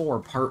Land 4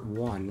 Part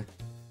 1.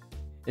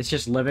 It's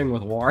just living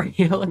with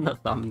Wario in the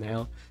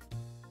thumbnail.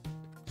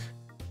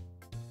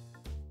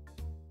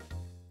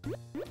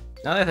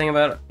 Now that I think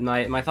about it,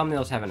 my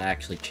thumbnails haven't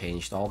actually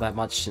changed all that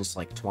much since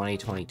like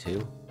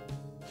 2022.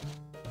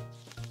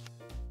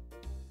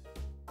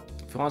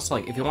 If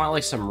you want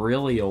like some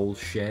really old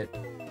shit,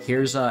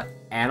 here's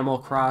Animal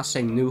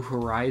Crossing New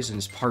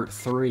Horizons Part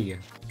 3.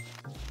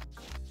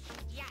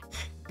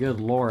 Good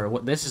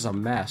lord, this is a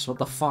mess. What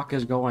the fuck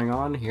is going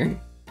on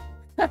here?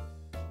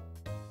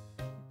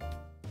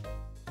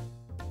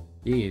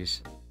 Jeez.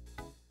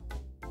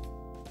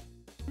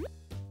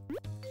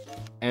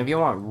 And if you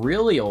want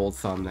really old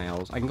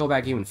thumbnails, I can go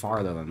back even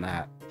farther than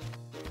that.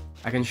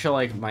 I can show,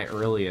 like, my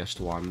earliest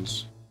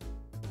ones.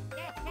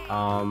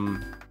 Oh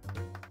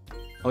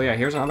yeah,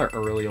 here's another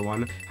earlier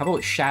one. How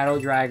about Shadow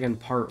Dragon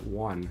Part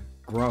 1?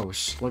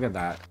 Gross. Look at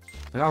that.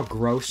 Look how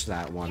gross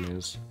that one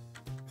is.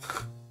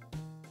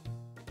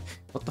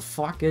 What the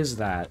fuck is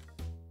that?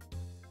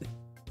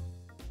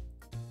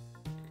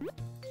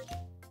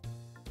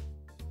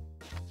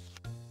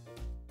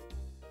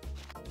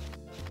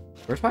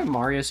 Where's my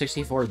Mario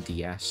 64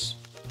 DS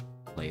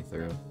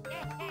playthrough?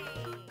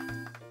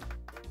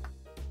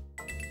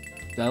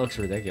 That looks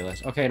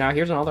ridiculous. Okay, now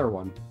here's another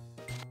one.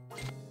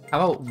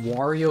 How about the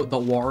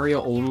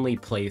Wario only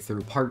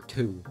playthrough Part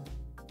 2?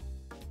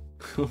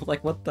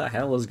 Like, what the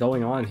hell is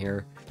going on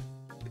here?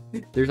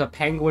 There's a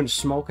penguin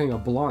smoking a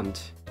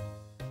blunt.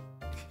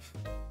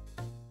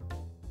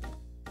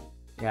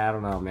 Yeah, I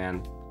don't know,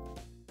 man.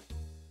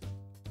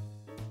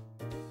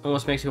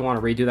 Almost makes me want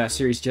to redo that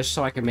series just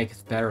so I can make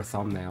better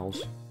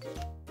thumbnails.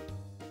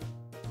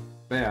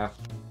 But yeah,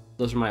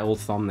 those are my old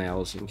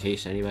thumbnails in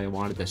case anybody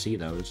wanted to see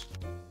those.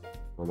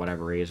 For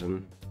whatever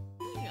reason.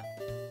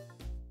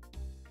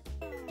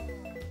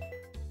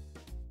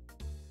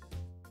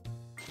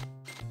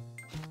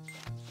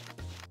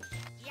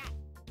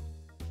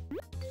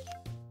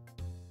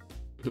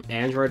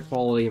 Android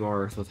quality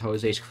morph with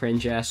Jose's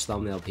cringe-ass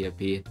thumbnail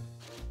PFP.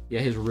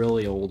 Yeah,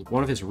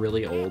 one of his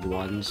really old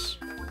ones.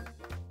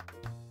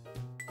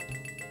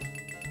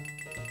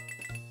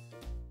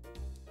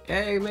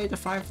 Hey, we made the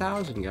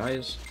 5,000,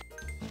 guys.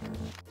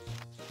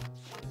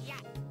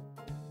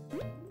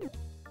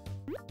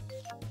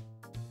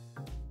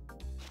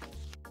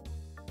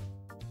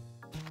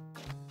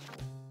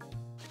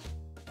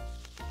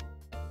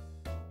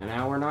 And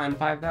now we're not in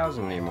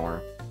 5,000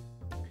 anymore.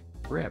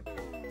 RIP.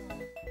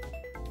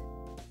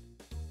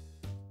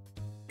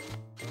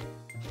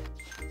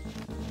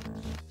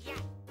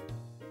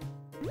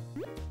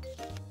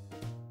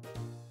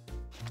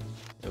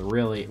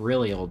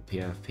 Really old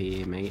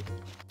PFP, mate.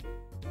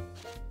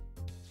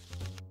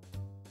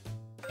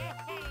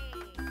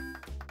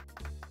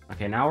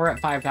 Okay, now we're at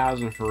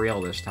 5,000 for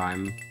real this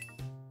time.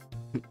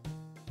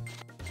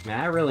 Man,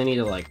 I really need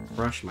to, like,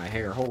 brush my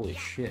hair. Holy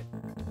shit.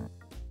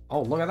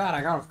 Oh, look at that,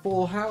 I got a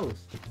full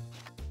house!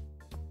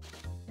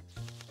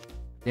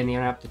 Didn't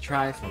even have to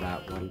try for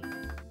that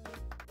one.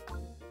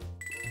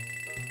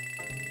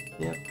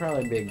 Yeah,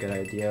 probably be a good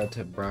idea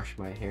to brush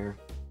my hair.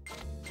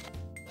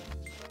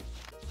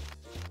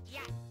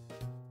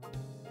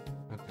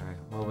 Okay,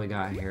 what we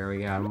got here? We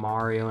got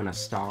Mario and a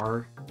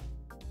star.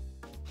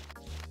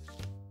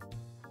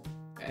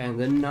 And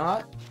then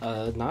not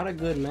a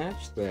good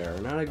match there.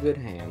 Not a good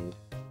hand.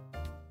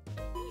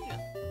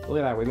 Look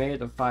at that, we made it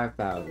to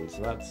 5,000,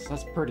 so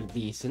that's pretty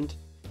decent.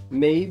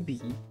 Maybe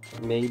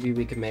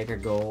we can make a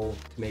goal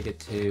to make it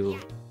to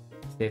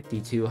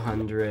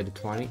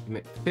 5,220,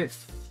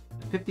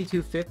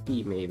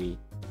 5,250 maybe.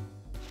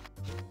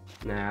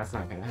 Nah, that's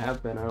not gonna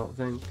happen, I don't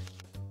think.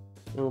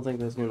 I don't think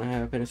that's gonna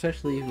happen,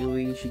 especially if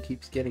Luigi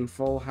keeps getting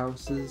full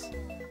houses.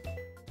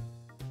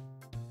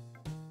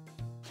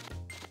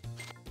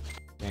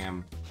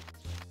 Damn.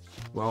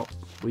 Well,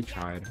 we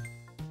tried.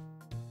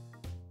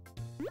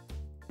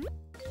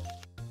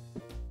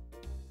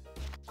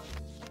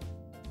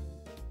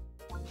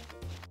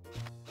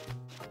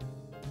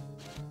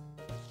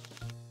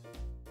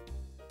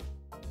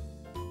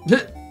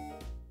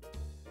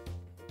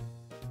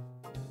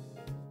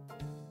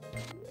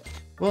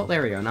 Well,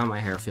 there we go. Now my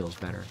hair feels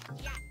better.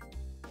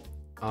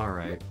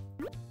 Alright.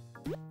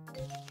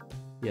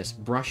 Yes,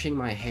 brushing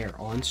my hair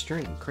on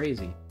stream.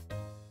 Crazy.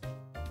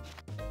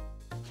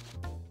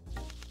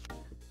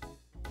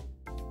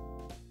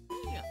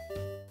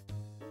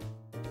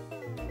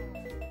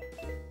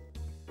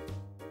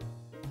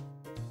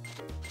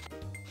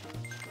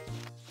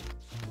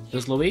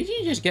 Does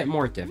Luigi just get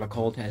more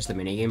difficult as the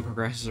minigame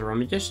progresses, or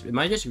am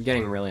I just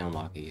getting really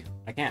unlucky?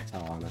 I can't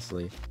tell,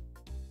 honestly.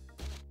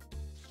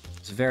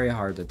 It's very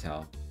hard to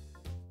tell.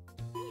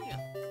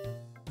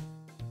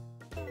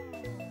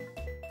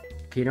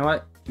 You know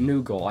what?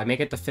 New goal. I make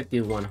it to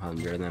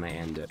 5,100 and then I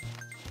end it.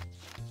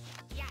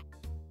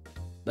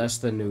 That's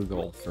the new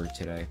goal for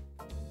today.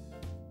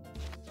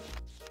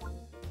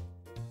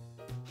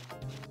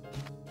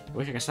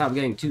 Wish I could stop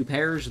getting 2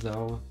 pairs,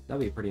 though.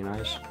 That'd be pretty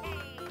nice.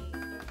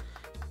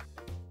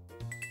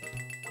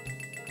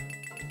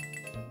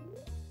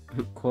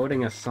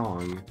 Quoting a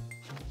song.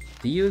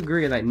 Do you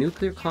agree that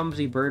nuclear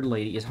clumsy bird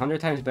lady is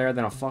 100 times better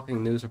than a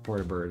fucking news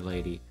reporter bird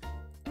lady?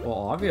 Well,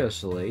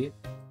 obviously.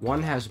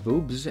 One has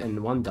boobs and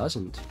one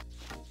doesn't.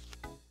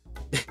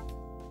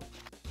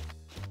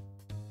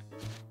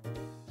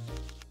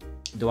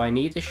 Do I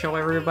need to show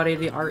everybody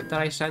the art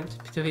that I sent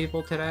to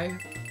people today?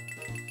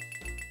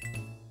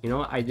 You know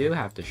what? I do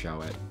have to show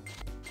it.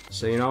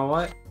 So you know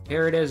what?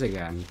 Here it is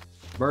again.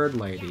 Bird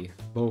lady.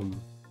 Boom.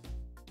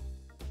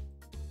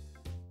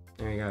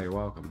 There you go, you're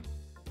welcome.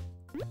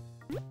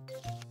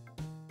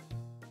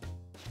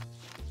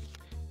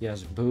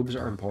 Yes, boobs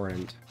are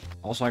important.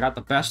 Also, I got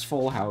the best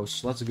full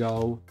house. Let's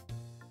go.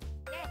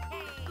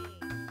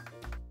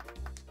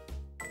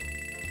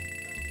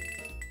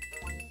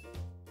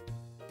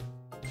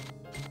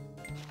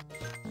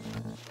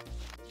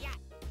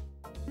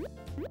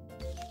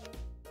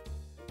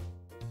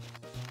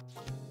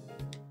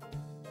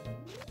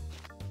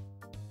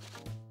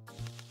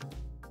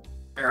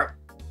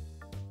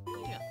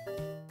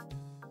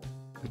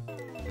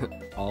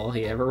 All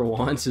he ever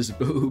wants is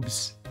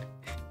boobs.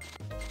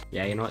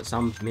 Yeah, you know what?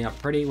 Sums me up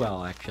pretty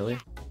well, actually.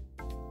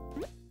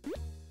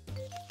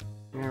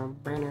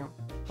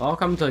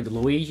 Welcome to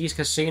Luigi's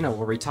Casino,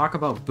 where we talk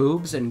about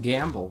boobs and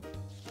gamble.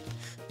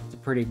 It's a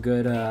pretty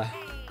good,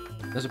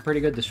 that's a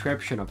pretty good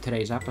description of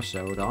today's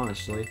episode,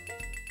 honestly.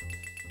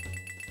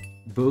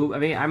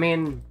 I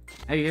mean,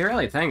 if you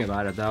really think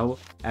about it, though,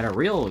 at a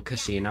real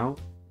casino,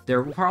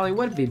 there probably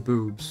would be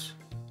boobs.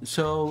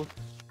 So,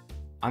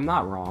 I'm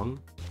not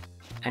wrong.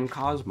 And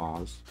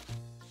Cosmos.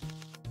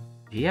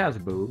 He has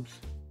boobs.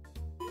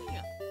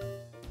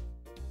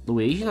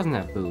 Luigi doesn't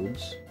have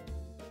boobs.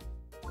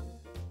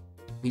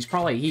 He's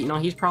probably,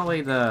 he's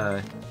probably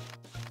a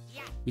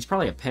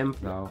pimp,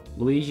 though.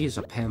 Luigi's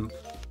a pimp.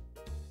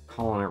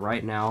 Calling it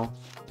right now.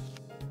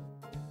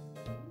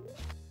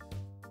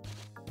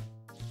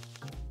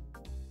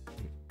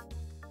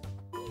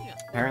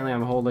 Apparently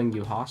I'm holding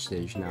you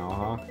hostage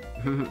now,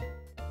 huh?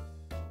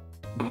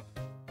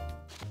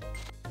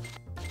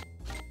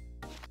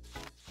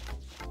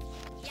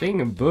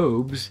 Speaking of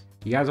boobs,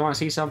 you guys want to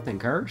see something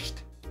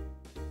cursed?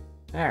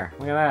 There,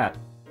 look at that.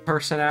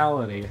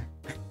 Personality.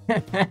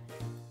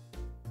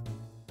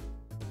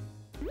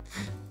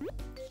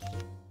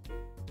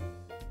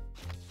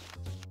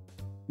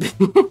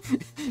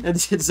 And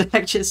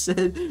Zach just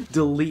said,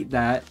 delete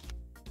that.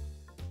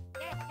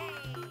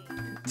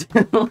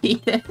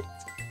 Delete it.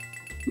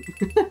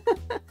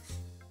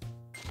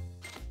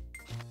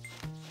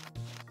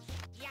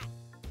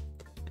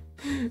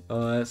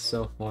 Oh, that's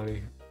so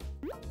funny.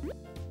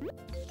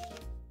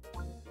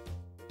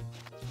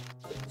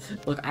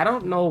 Look, I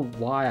don't know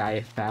why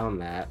I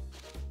found that.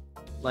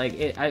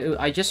 Like,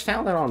 I just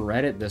found it on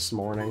Reddit this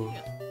morning.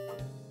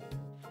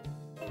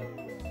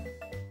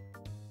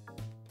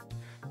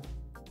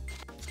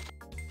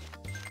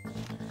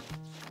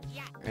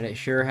 And it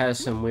sure has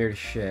some weird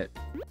shit.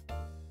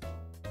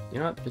 You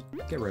know what? Just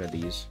get rid of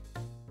these.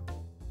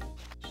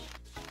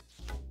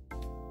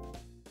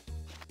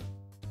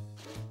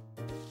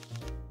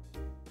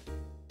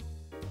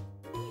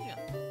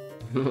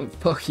 What the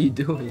fuck are you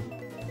doing?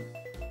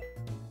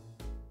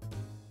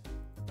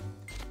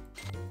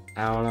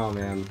 I don't know,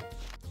 man.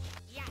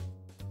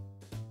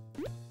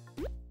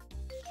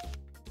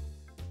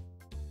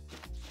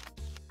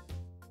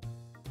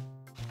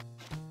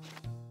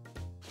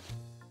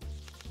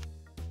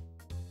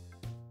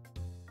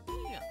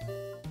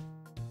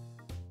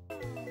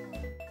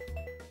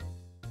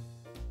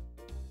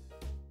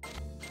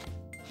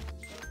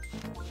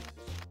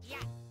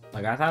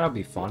 Like, I thought it'd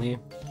be funny,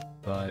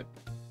 but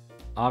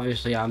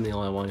obviously I'm the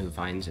only one who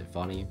finds it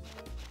funny.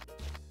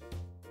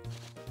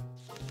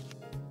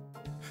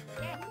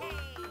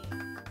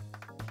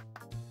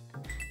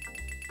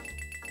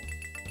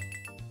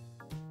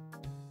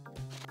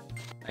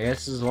 I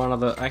guess this is one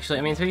of the... Actually,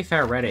 I mean, to be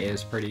fair, Reddit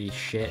is pretty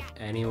shit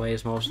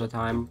anyways most of the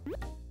time.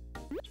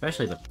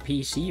 Especially the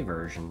PC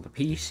version.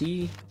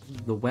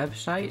 The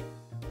website,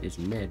 is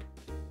mid.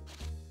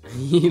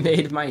 He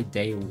made my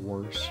day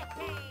worse.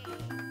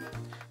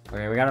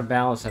 Okay, we gotta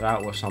balance it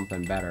out with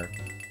something better.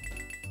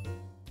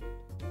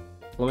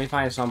 Let me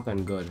find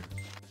something good.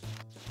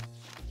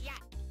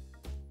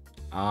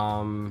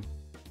 And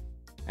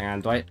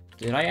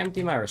did I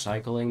empty my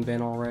recycling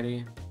bin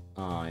already?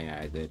 Oh, yeah,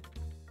 I did.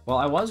 Well,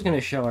 I was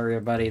gonna show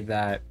everybody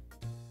that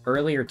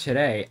earlier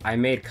today, I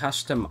made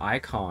custom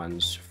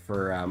icons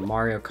for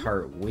Mario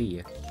Kart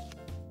Wii.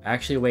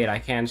 Actually, wait, I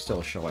can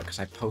still show it, because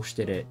I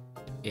posted it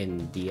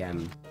in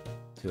DM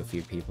to a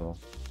few people.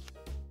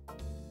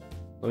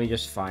 Let me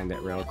just find it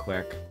real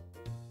quick.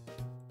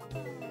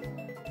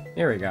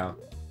 Here we go.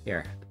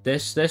 Here.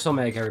 This will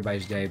make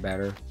everybody's day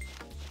better.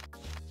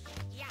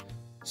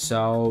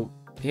 So,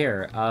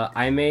 Here,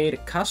 I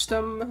made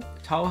custom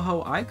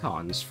Touhou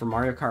icons for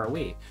Mario Kart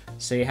Wii.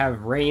 So you have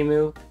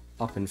Reimu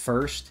up in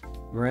first,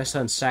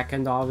 Marissa in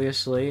second,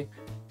 obviously,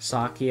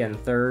 Saki in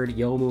third,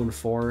 Yomu in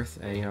fourth,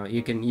 and you know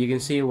you can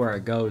see where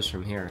it goes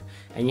from here.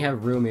 And you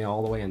have Rumi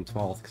all the way in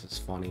 12th because it's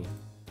funny.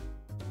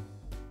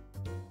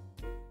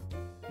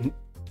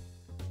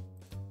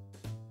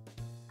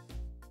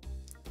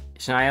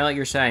 So I like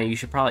you're saying you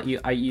should probably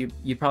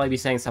you'd probably be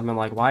saying something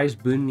like, why is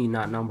Bunny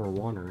not number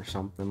 1 or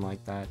something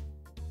like that.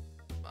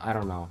 I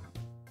don't know.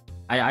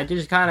 I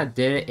just kind of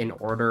did it in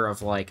order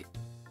of like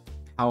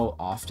how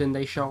often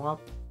they show up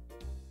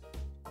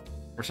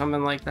or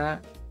something like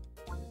that.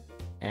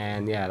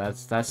 And yeah,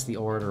 that's the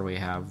order we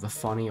have, the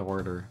funny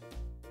order.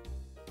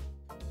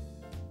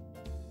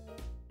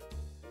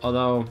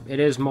 Although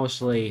it is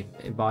mostly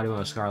Body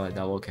Mode Scarlet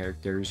Devil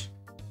characters,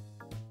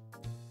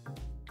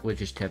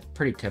 which is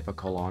pretty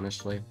typical,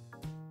 honestly.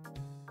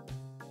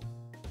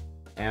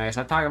 Anyways,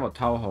 I talked about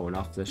Touhou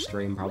enough this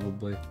stream,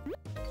 probably.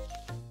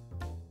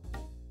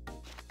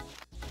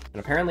 And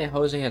apparently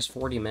Jose has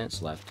 40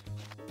 minutes left.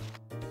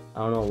 I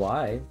don't know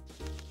why. I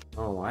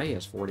don't know why he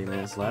has 40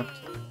 minutes left.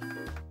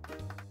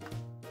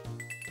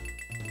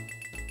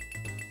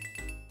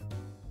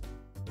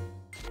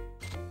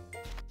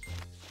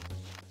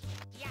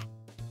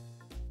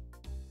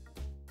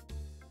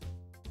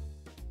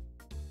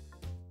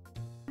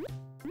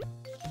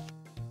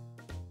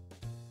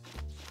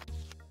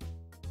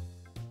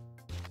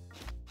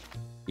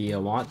 Do you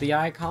want the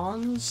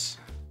icons?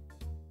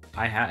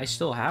 I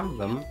still have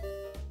them.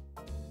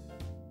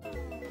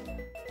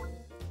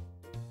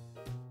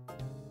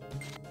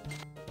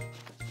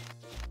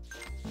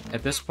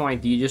 At this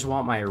point, do you just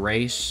want my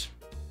race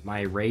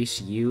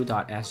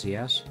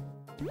u.ses?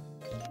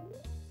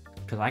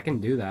 Because I can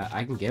do that.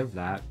 I can give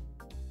that.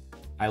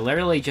 I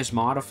literally just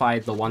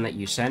modified the one that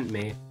you sent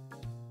me.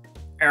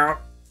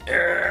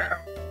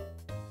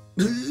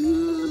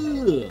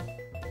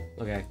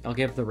 Okay, I'll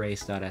give the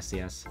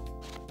race.ses.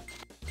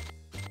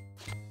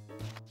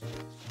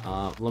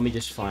 Let me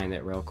just find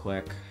it real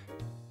quick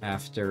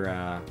after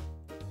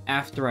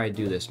I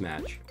do this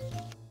match.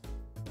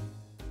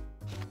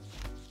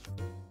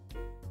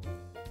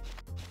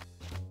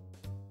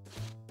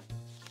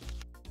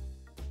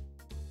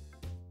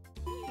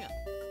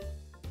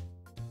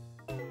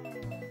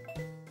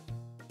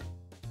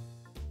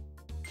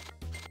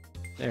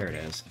 There it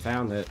is.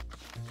 Found it.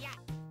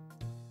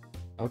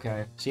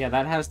 Okay. So yeah,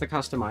 that has the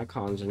custom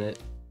icons in it.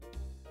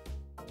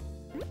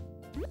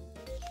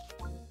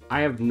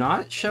 I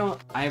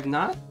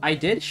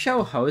did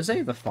show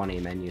Jose the funny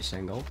menu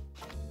single.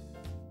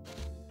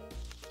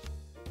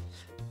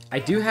 I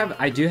do have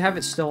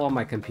it still on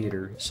my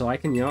computer, so I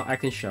can, I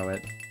can show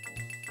it.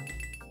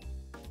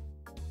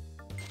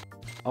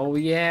 Oh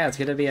yeah, it's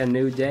gonna be a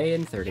new day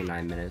in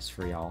 39 minutes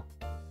for y'all.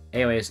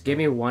 Anyways, give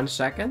me 1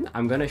 second.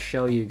 I'm gonna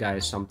show you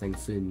guys something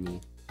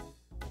funny.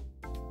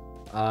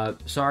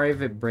 Sorry if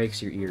it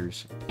breaks your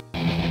ears.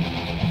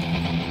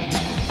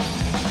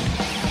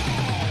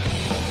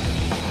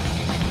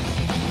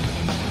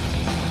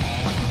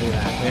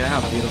 Look at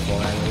how beautiful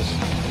that is.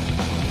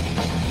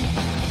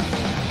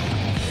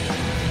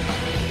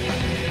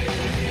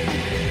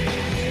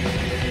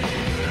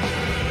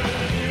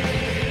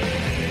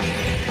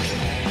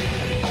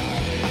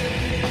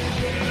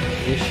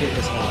 This shit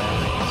is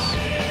hilarious.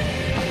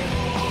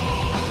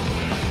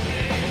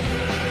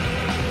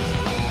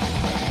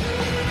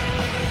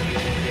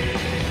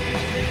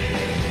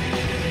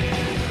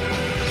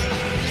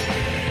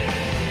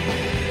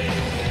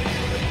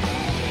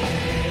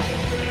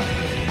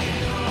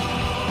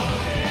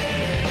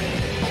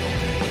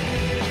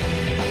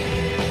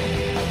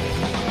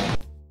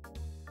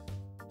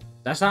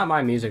 That's not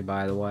my music,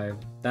 by the way.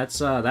 That's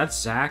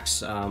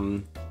Zach's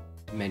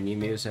menu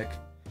music.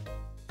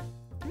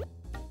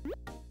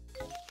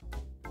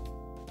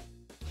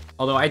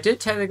 Although I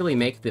did technically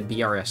make the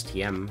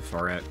BRSTM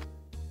for it.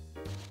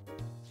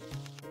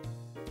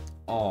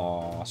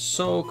 Aw,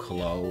 so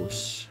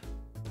close.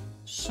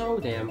 So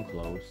damn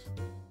close.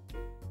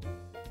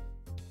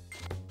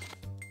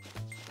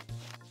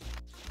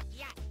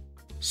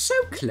 So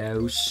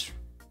close.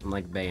 I'm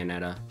like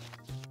Bayonetta.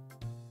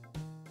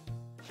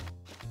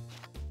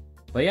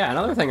 But yeah,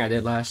 another thing I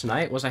did last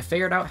night was I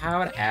figured out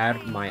how to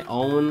add my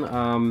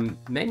own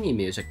menu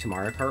music to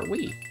Mario Kart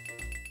Wii.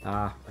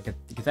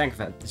 You can thank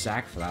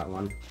Zach for that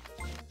one.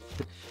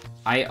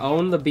 I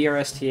own the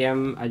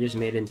BRSTM, I just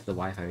made it into the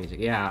Wi-Fi music.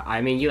 Yeah,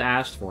 I mean, you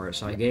asked for it,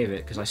 so I gave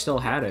it, because I still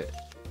had it.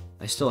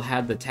 I still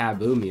had the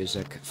Taboo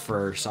music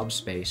for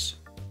Subspace.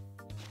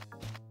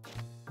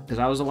 Because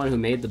I was the one who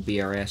made the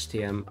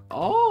BRSTM.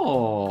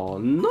 Oh,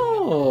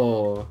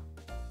 no!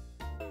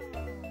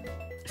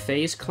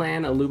 FaZe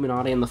Clan,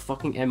 Illuminati, and the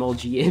fucking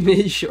MLG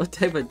image. What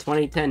type of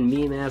 2010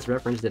 meme-ass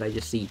reference did I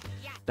just see?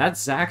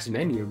 That's Zach's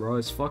menu, bro.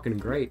 It's fucking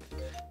great.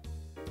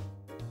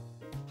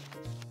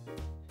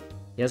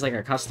 He has like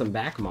a custom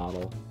back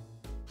model.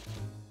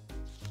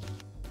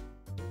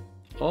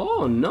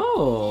 Oh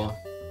no!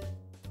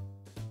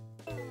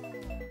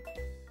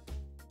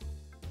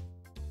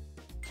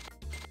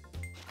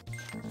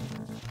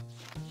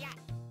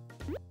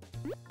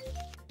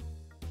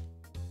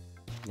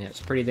 Yeah, it's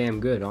pretty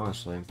damn good,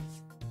 honestly.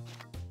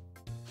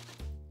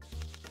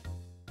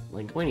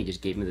 Linguini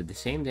just gave me the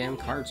same damn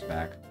cards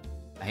back.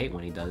 I hate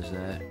when he does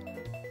that.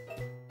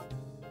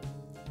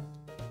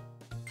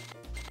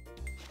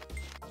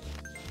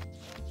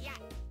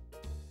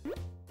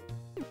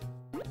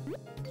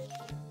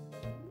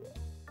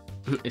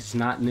 It's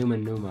not Numa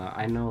Numa.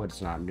 I know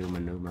it's not Numa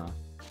Numa.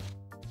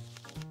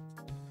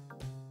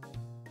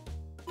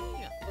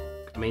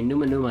 I mean,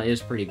 Numa Numa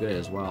is pretty good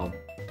as well.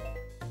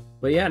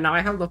 But yeah, now I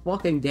have the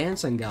fucking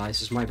dancing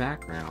guys as my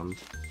background.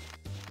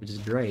 Which is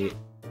great.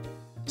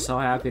 So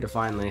happy to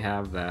finally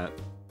have that.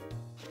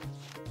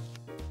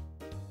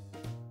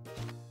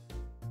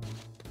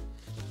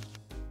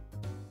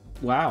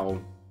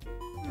 Wow.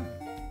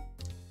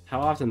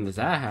 How often does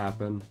that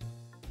happen?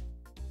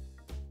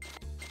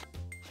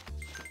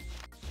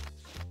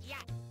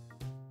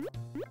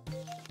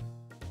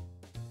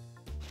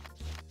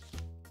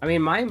 I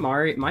mean, my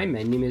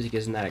menu music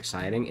isn't that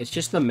exciting. It's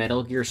just the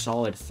Metal Gear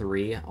Solid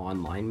 3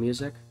 online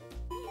music,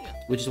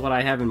 which is what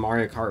I have in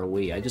Mario Kart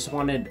Wii. I just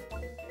wanted,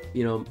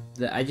 you know,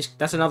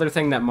 that's another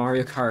thing that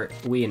Mario Kart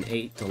Wii and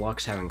 8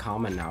 Deluxe have in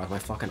common now, is my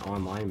fucking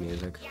online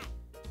music.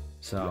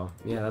 So,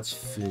 yeah, that's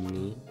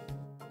funny.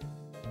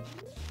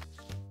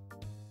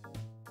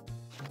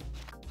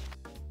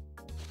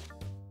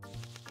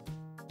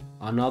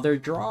 Another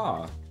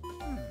draw.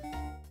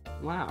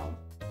 Wow.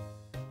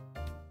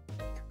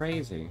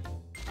 Crazy.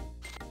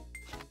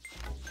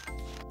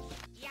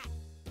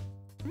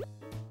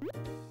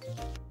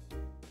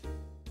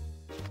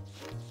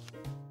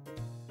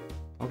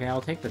 Okay,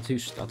 I'll take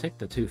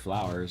the two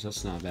flowers.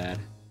 That's not bad.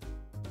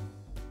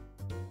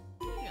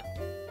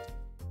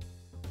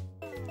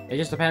 It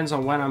just depends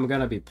on when I'm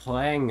gonna be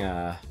playing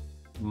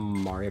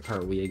Mario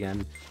Kart Wii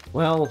again.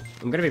 Well,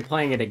 I'm gonna be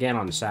playing it again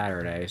on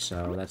Saturday,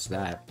 so that's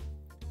that.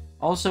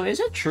 Also, is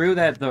it true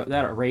that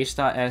that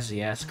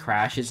race.ses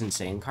crashes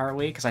Insane Kart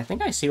Wii? Because I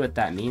think I see what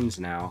that means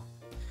now.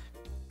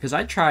 Because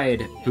I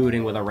tried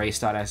booting with a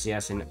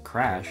race.ses and it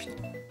crashed.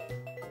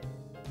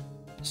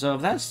 So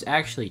if that's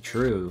actually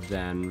true,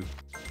 then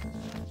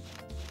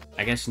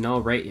I guess no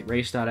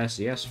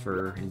race.ses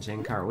for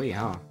Insane Kart Wii,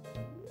 huh?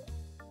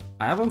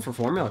 I have one for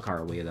Formula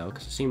Kart Wii, though,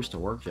 because it seems to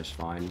work just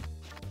fine.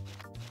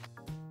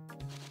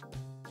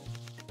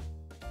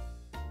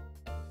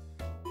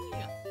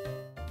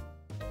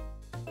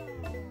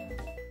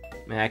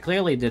 Man, I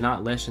clearly did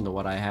not listen to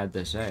what I had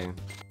to say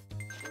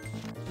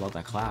about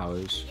the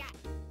clouds.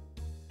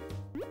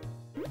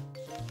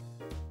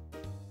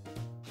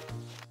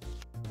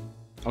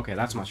 Okay,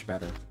 that's much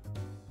better.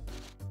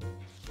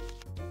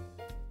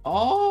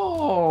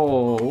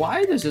 Oh,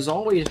 why does this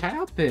always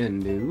happen,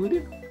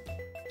 dude?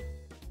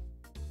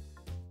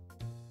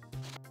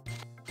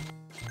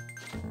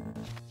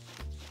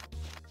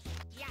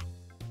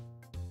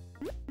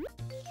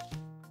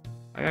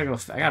 I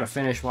gotta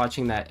finish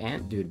watching that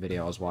Ant Dude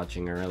video I was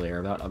watching earlier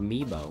about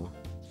Amiibo.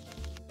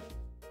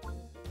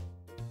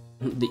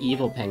 The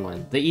Evil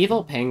Penguin. The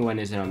Evil Penguin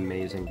is an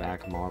amazing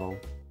back model.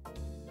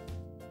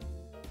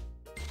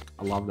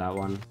 I love that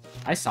one.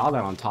 I saw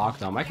that on Talk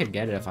Dome. I could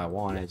get it if I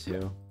wanted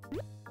to.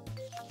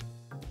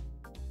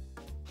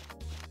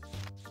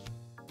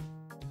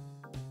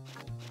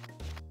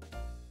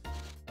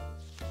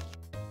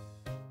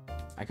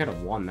 I could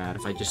have won that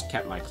if I just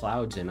kept my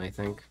clouds in, I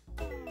think.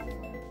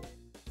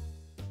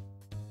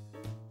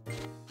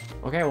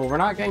 Okay, well, we're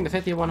not getting the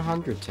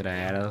 5100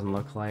 today, it doesn't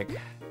look like.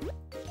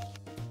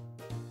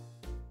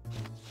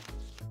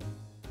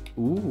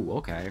 Ooh,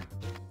 okay.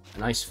 A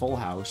nice full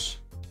house.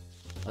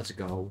 Let's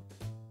go.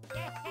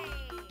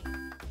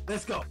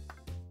 Let's go.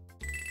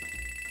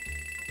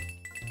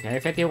 Okay,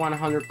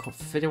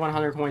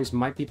 5100 coins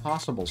might be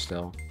possible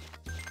still.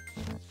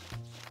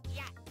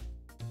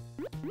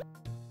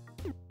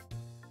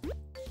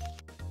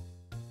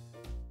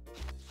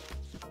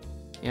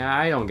 Yeah,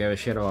 I don't give a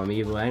shit about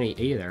Amiibo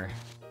either.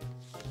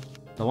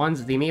 The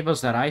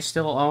Amiibos that I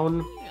still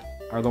own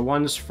are the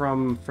ones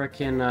from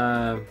frickin',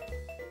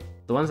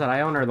 the ones that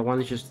I own are the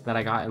ones just that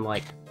I got in,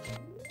 like,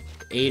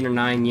 8 or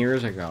 9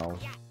 years ago.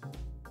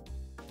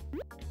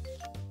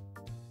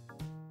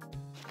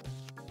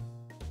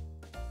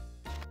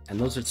 And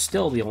those are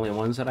still the only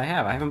ones that I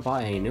have. I haven't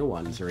bought any new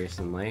ones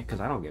recently, because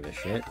I don't give a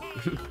shit.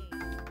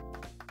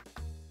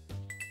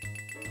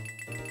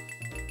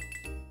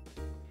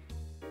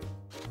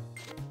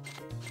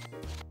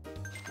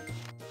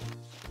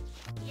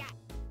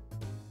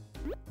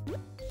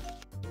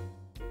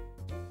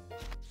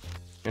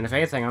 And if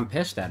anything, I'm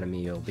pissed at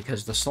Amiibo,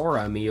 because the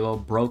Sora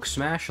Amiibo broke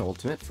Smash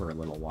Ultimate for a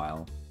little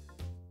while.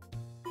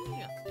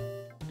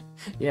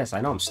 Yes, I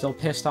know, I'm still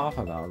pissed off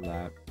about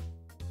that.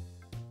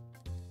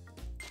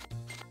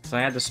 So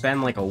I had to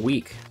spend like a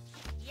week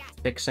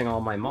fixing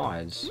all my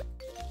mods.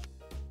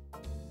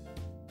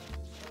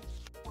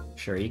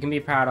 Sure, you can be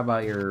proud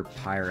about your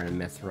Pyra and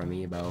Mithra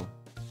Amiibo.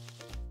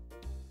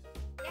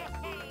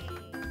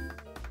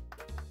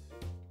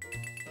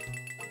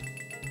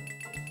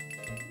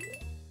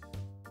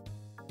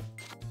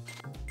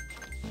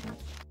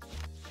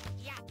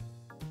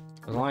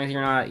 As long as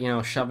you're not, you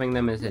know, shoving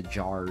them into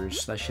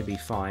jars, that should be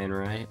fine,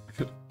 right?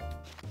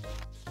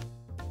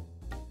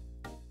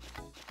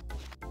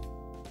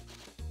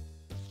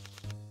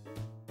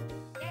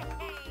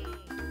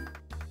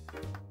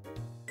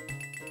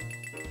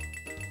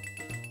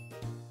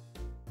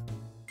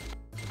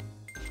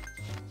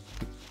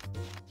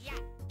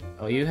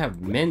 Oh, you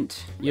have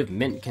mint. You have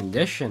mint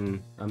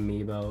condition,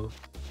 amiibo.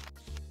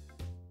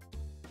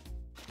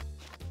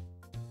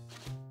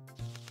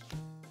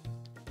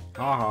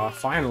 Haha,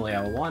 finally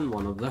I won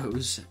one of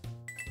those.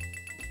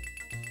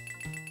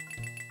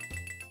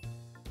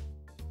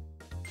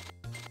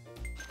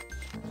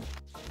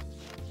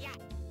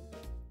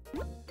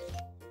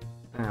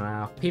 I don't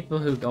know, people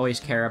who always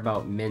care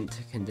about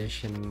mint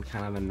condition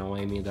kind of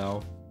annoy me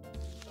though.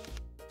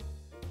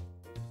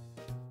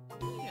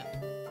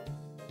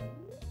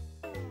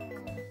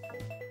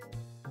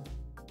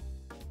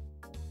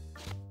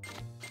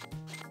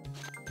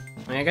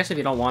 I mean, I guess if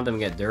you don't want them to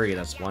get dirty,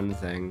 that's one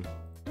thing.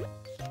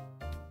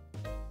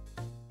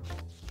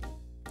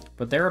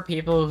 But there are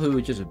people who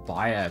just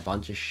buy a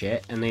bunch of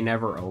shit and they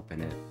never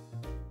open it.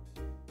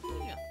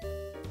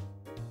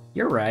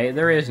 You're right,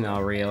 there is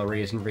no real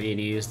reason for you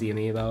to use the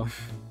amiibo.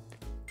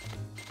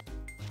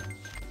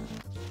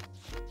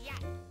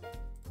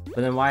 But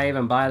then why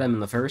even buy them in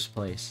the first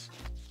place?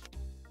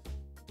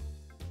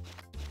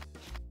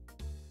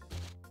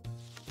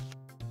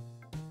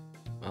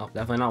 Well,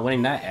 definitely not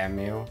winning that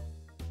MU.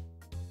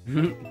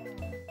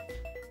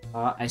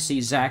 I see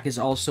Zach is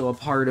also a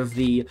part of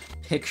the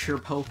picture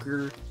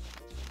poker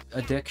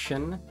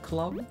addiction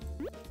club.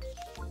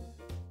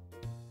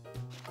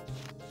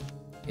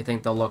 You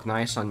think they'll look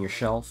nice on your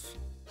shelf?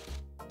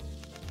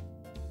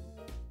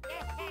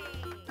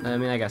 I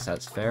mean, I guess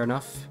that's fair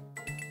enough.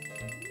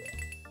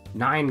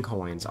 9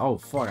 coins. Oh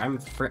fuck!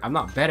 I'm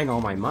not betting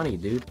all my money,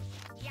 dude.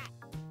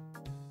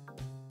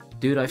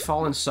 Dude, I've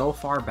fallen so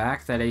far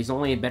back that he's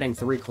only betting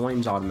 3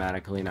 coins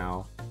automatically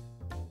now.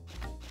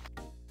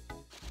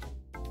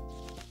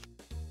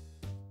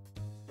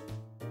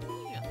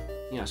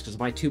 Yes, because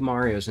my 2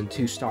 Marios and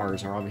 2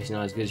 stars are obviously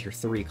not as good as your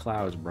 3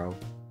 clouds, bro.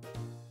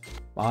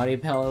 Body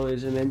pillow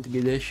is in mint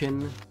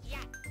condition.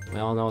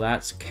 Well, no,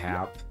 that's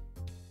cap.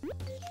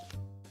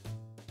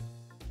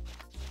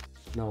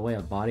 No way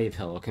a body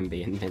pillow can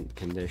be in mint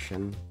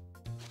condition.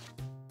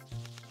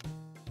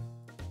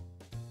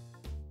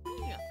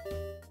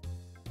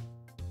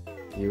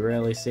 You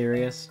really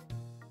serious?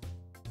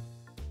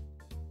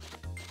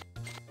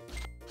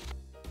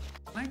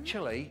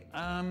 Actually,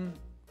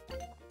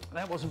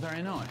 that wasn't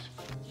very nice.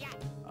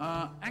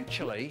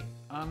 Actually,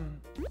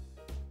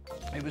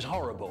 it was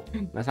horrible.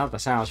 That's not the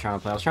sound I was trying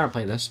to play. I was trying to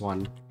play this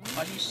one.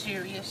 Are you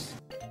serious?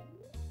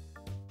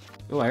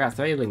 Oh, I got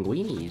 3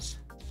 linguinis.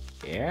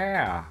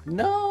 Yeah.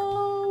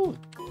 No!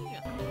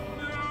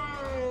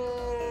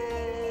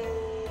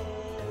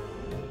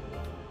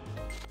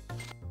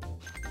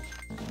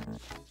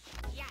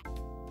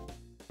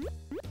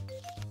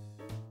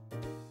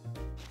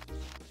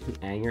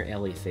 And your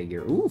Ellie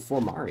figure. Ooh,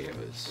 4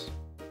 Marios.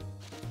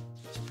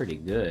 It's pretty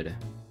good.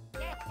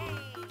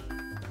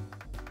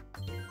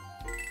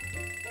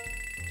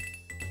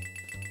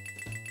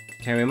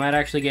 Okay, we might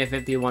actually get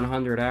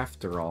 5100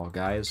 after all,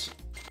 guys.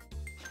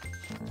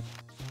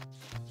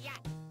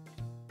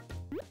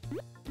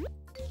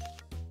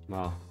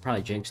 Well,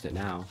 probably jinxed it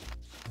now.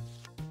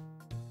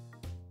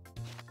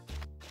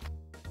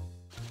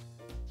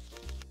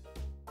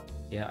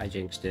 Yeah, I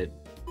jinxed it.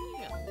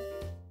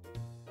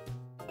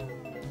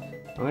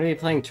 I'm gonna be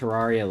playing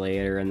Terraria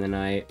later in the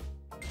night.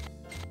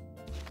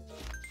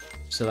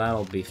 So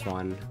that'll be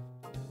fun.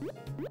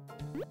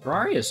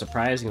 Terraria is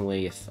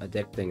surprisingly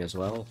addicting as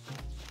well.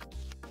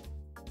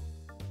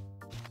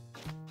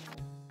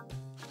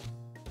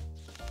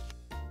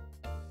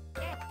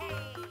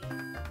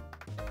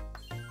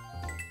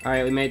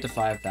 Alright, we made it to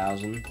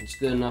 5,000. It's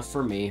good enough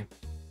for me.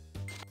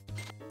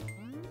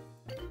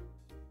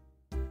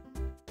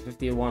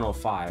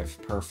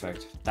 5105.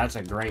 Perfect. That's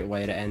a great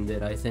way to end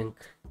it, I think.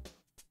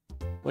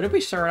 What did we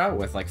start out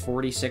with? Like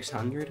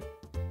 4,600?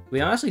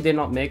 We honestly did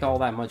not make all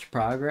that much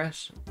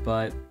progress,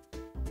 but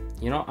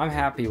you know, I'm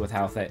happy with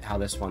how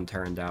this one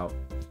turned out.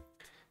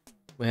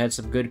 We had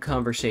some good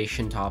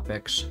conversation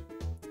topics.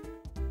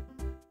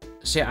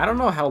 See, I don't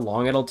know how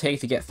long it'll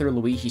take to get through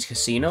Luigi's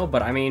Casino,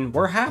 but I mean,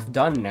 we're half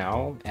done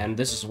now, and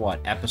this is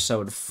what,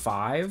 episode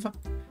 5?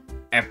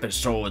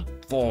 Episode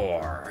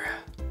 4.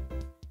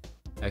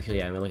 Actually,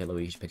 yeah, I'm gonna look at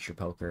Luigi's Picture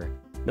Poker.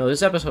 No, this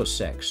is episode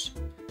 6.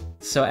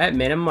 So at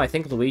minimum, I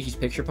think Luigi's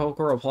Picture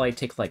Poker will probably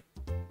take like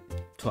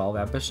 12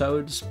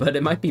 episodes, but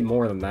it might be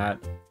more than that.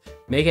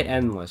 Make it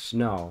endless.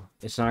 No,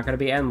 it's not gonna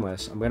be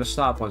endless. I'm gonna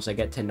stop once I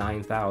get to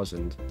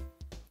 9,000.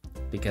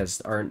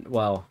 Because, or,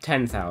 well,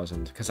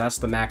 10,000, because that's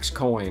the max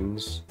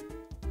coins.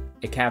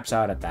 It caps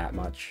out at that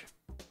much.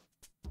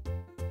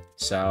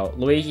 So,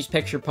 Luigi's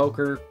Picture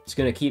Poker is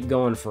gonna keep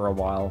going for a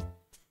while.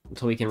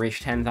 Until we can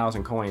reach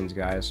 10,000 coins,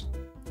 guys.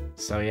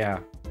 So, yeah.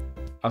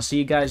 I'll see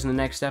you guys in the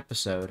next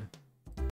episode.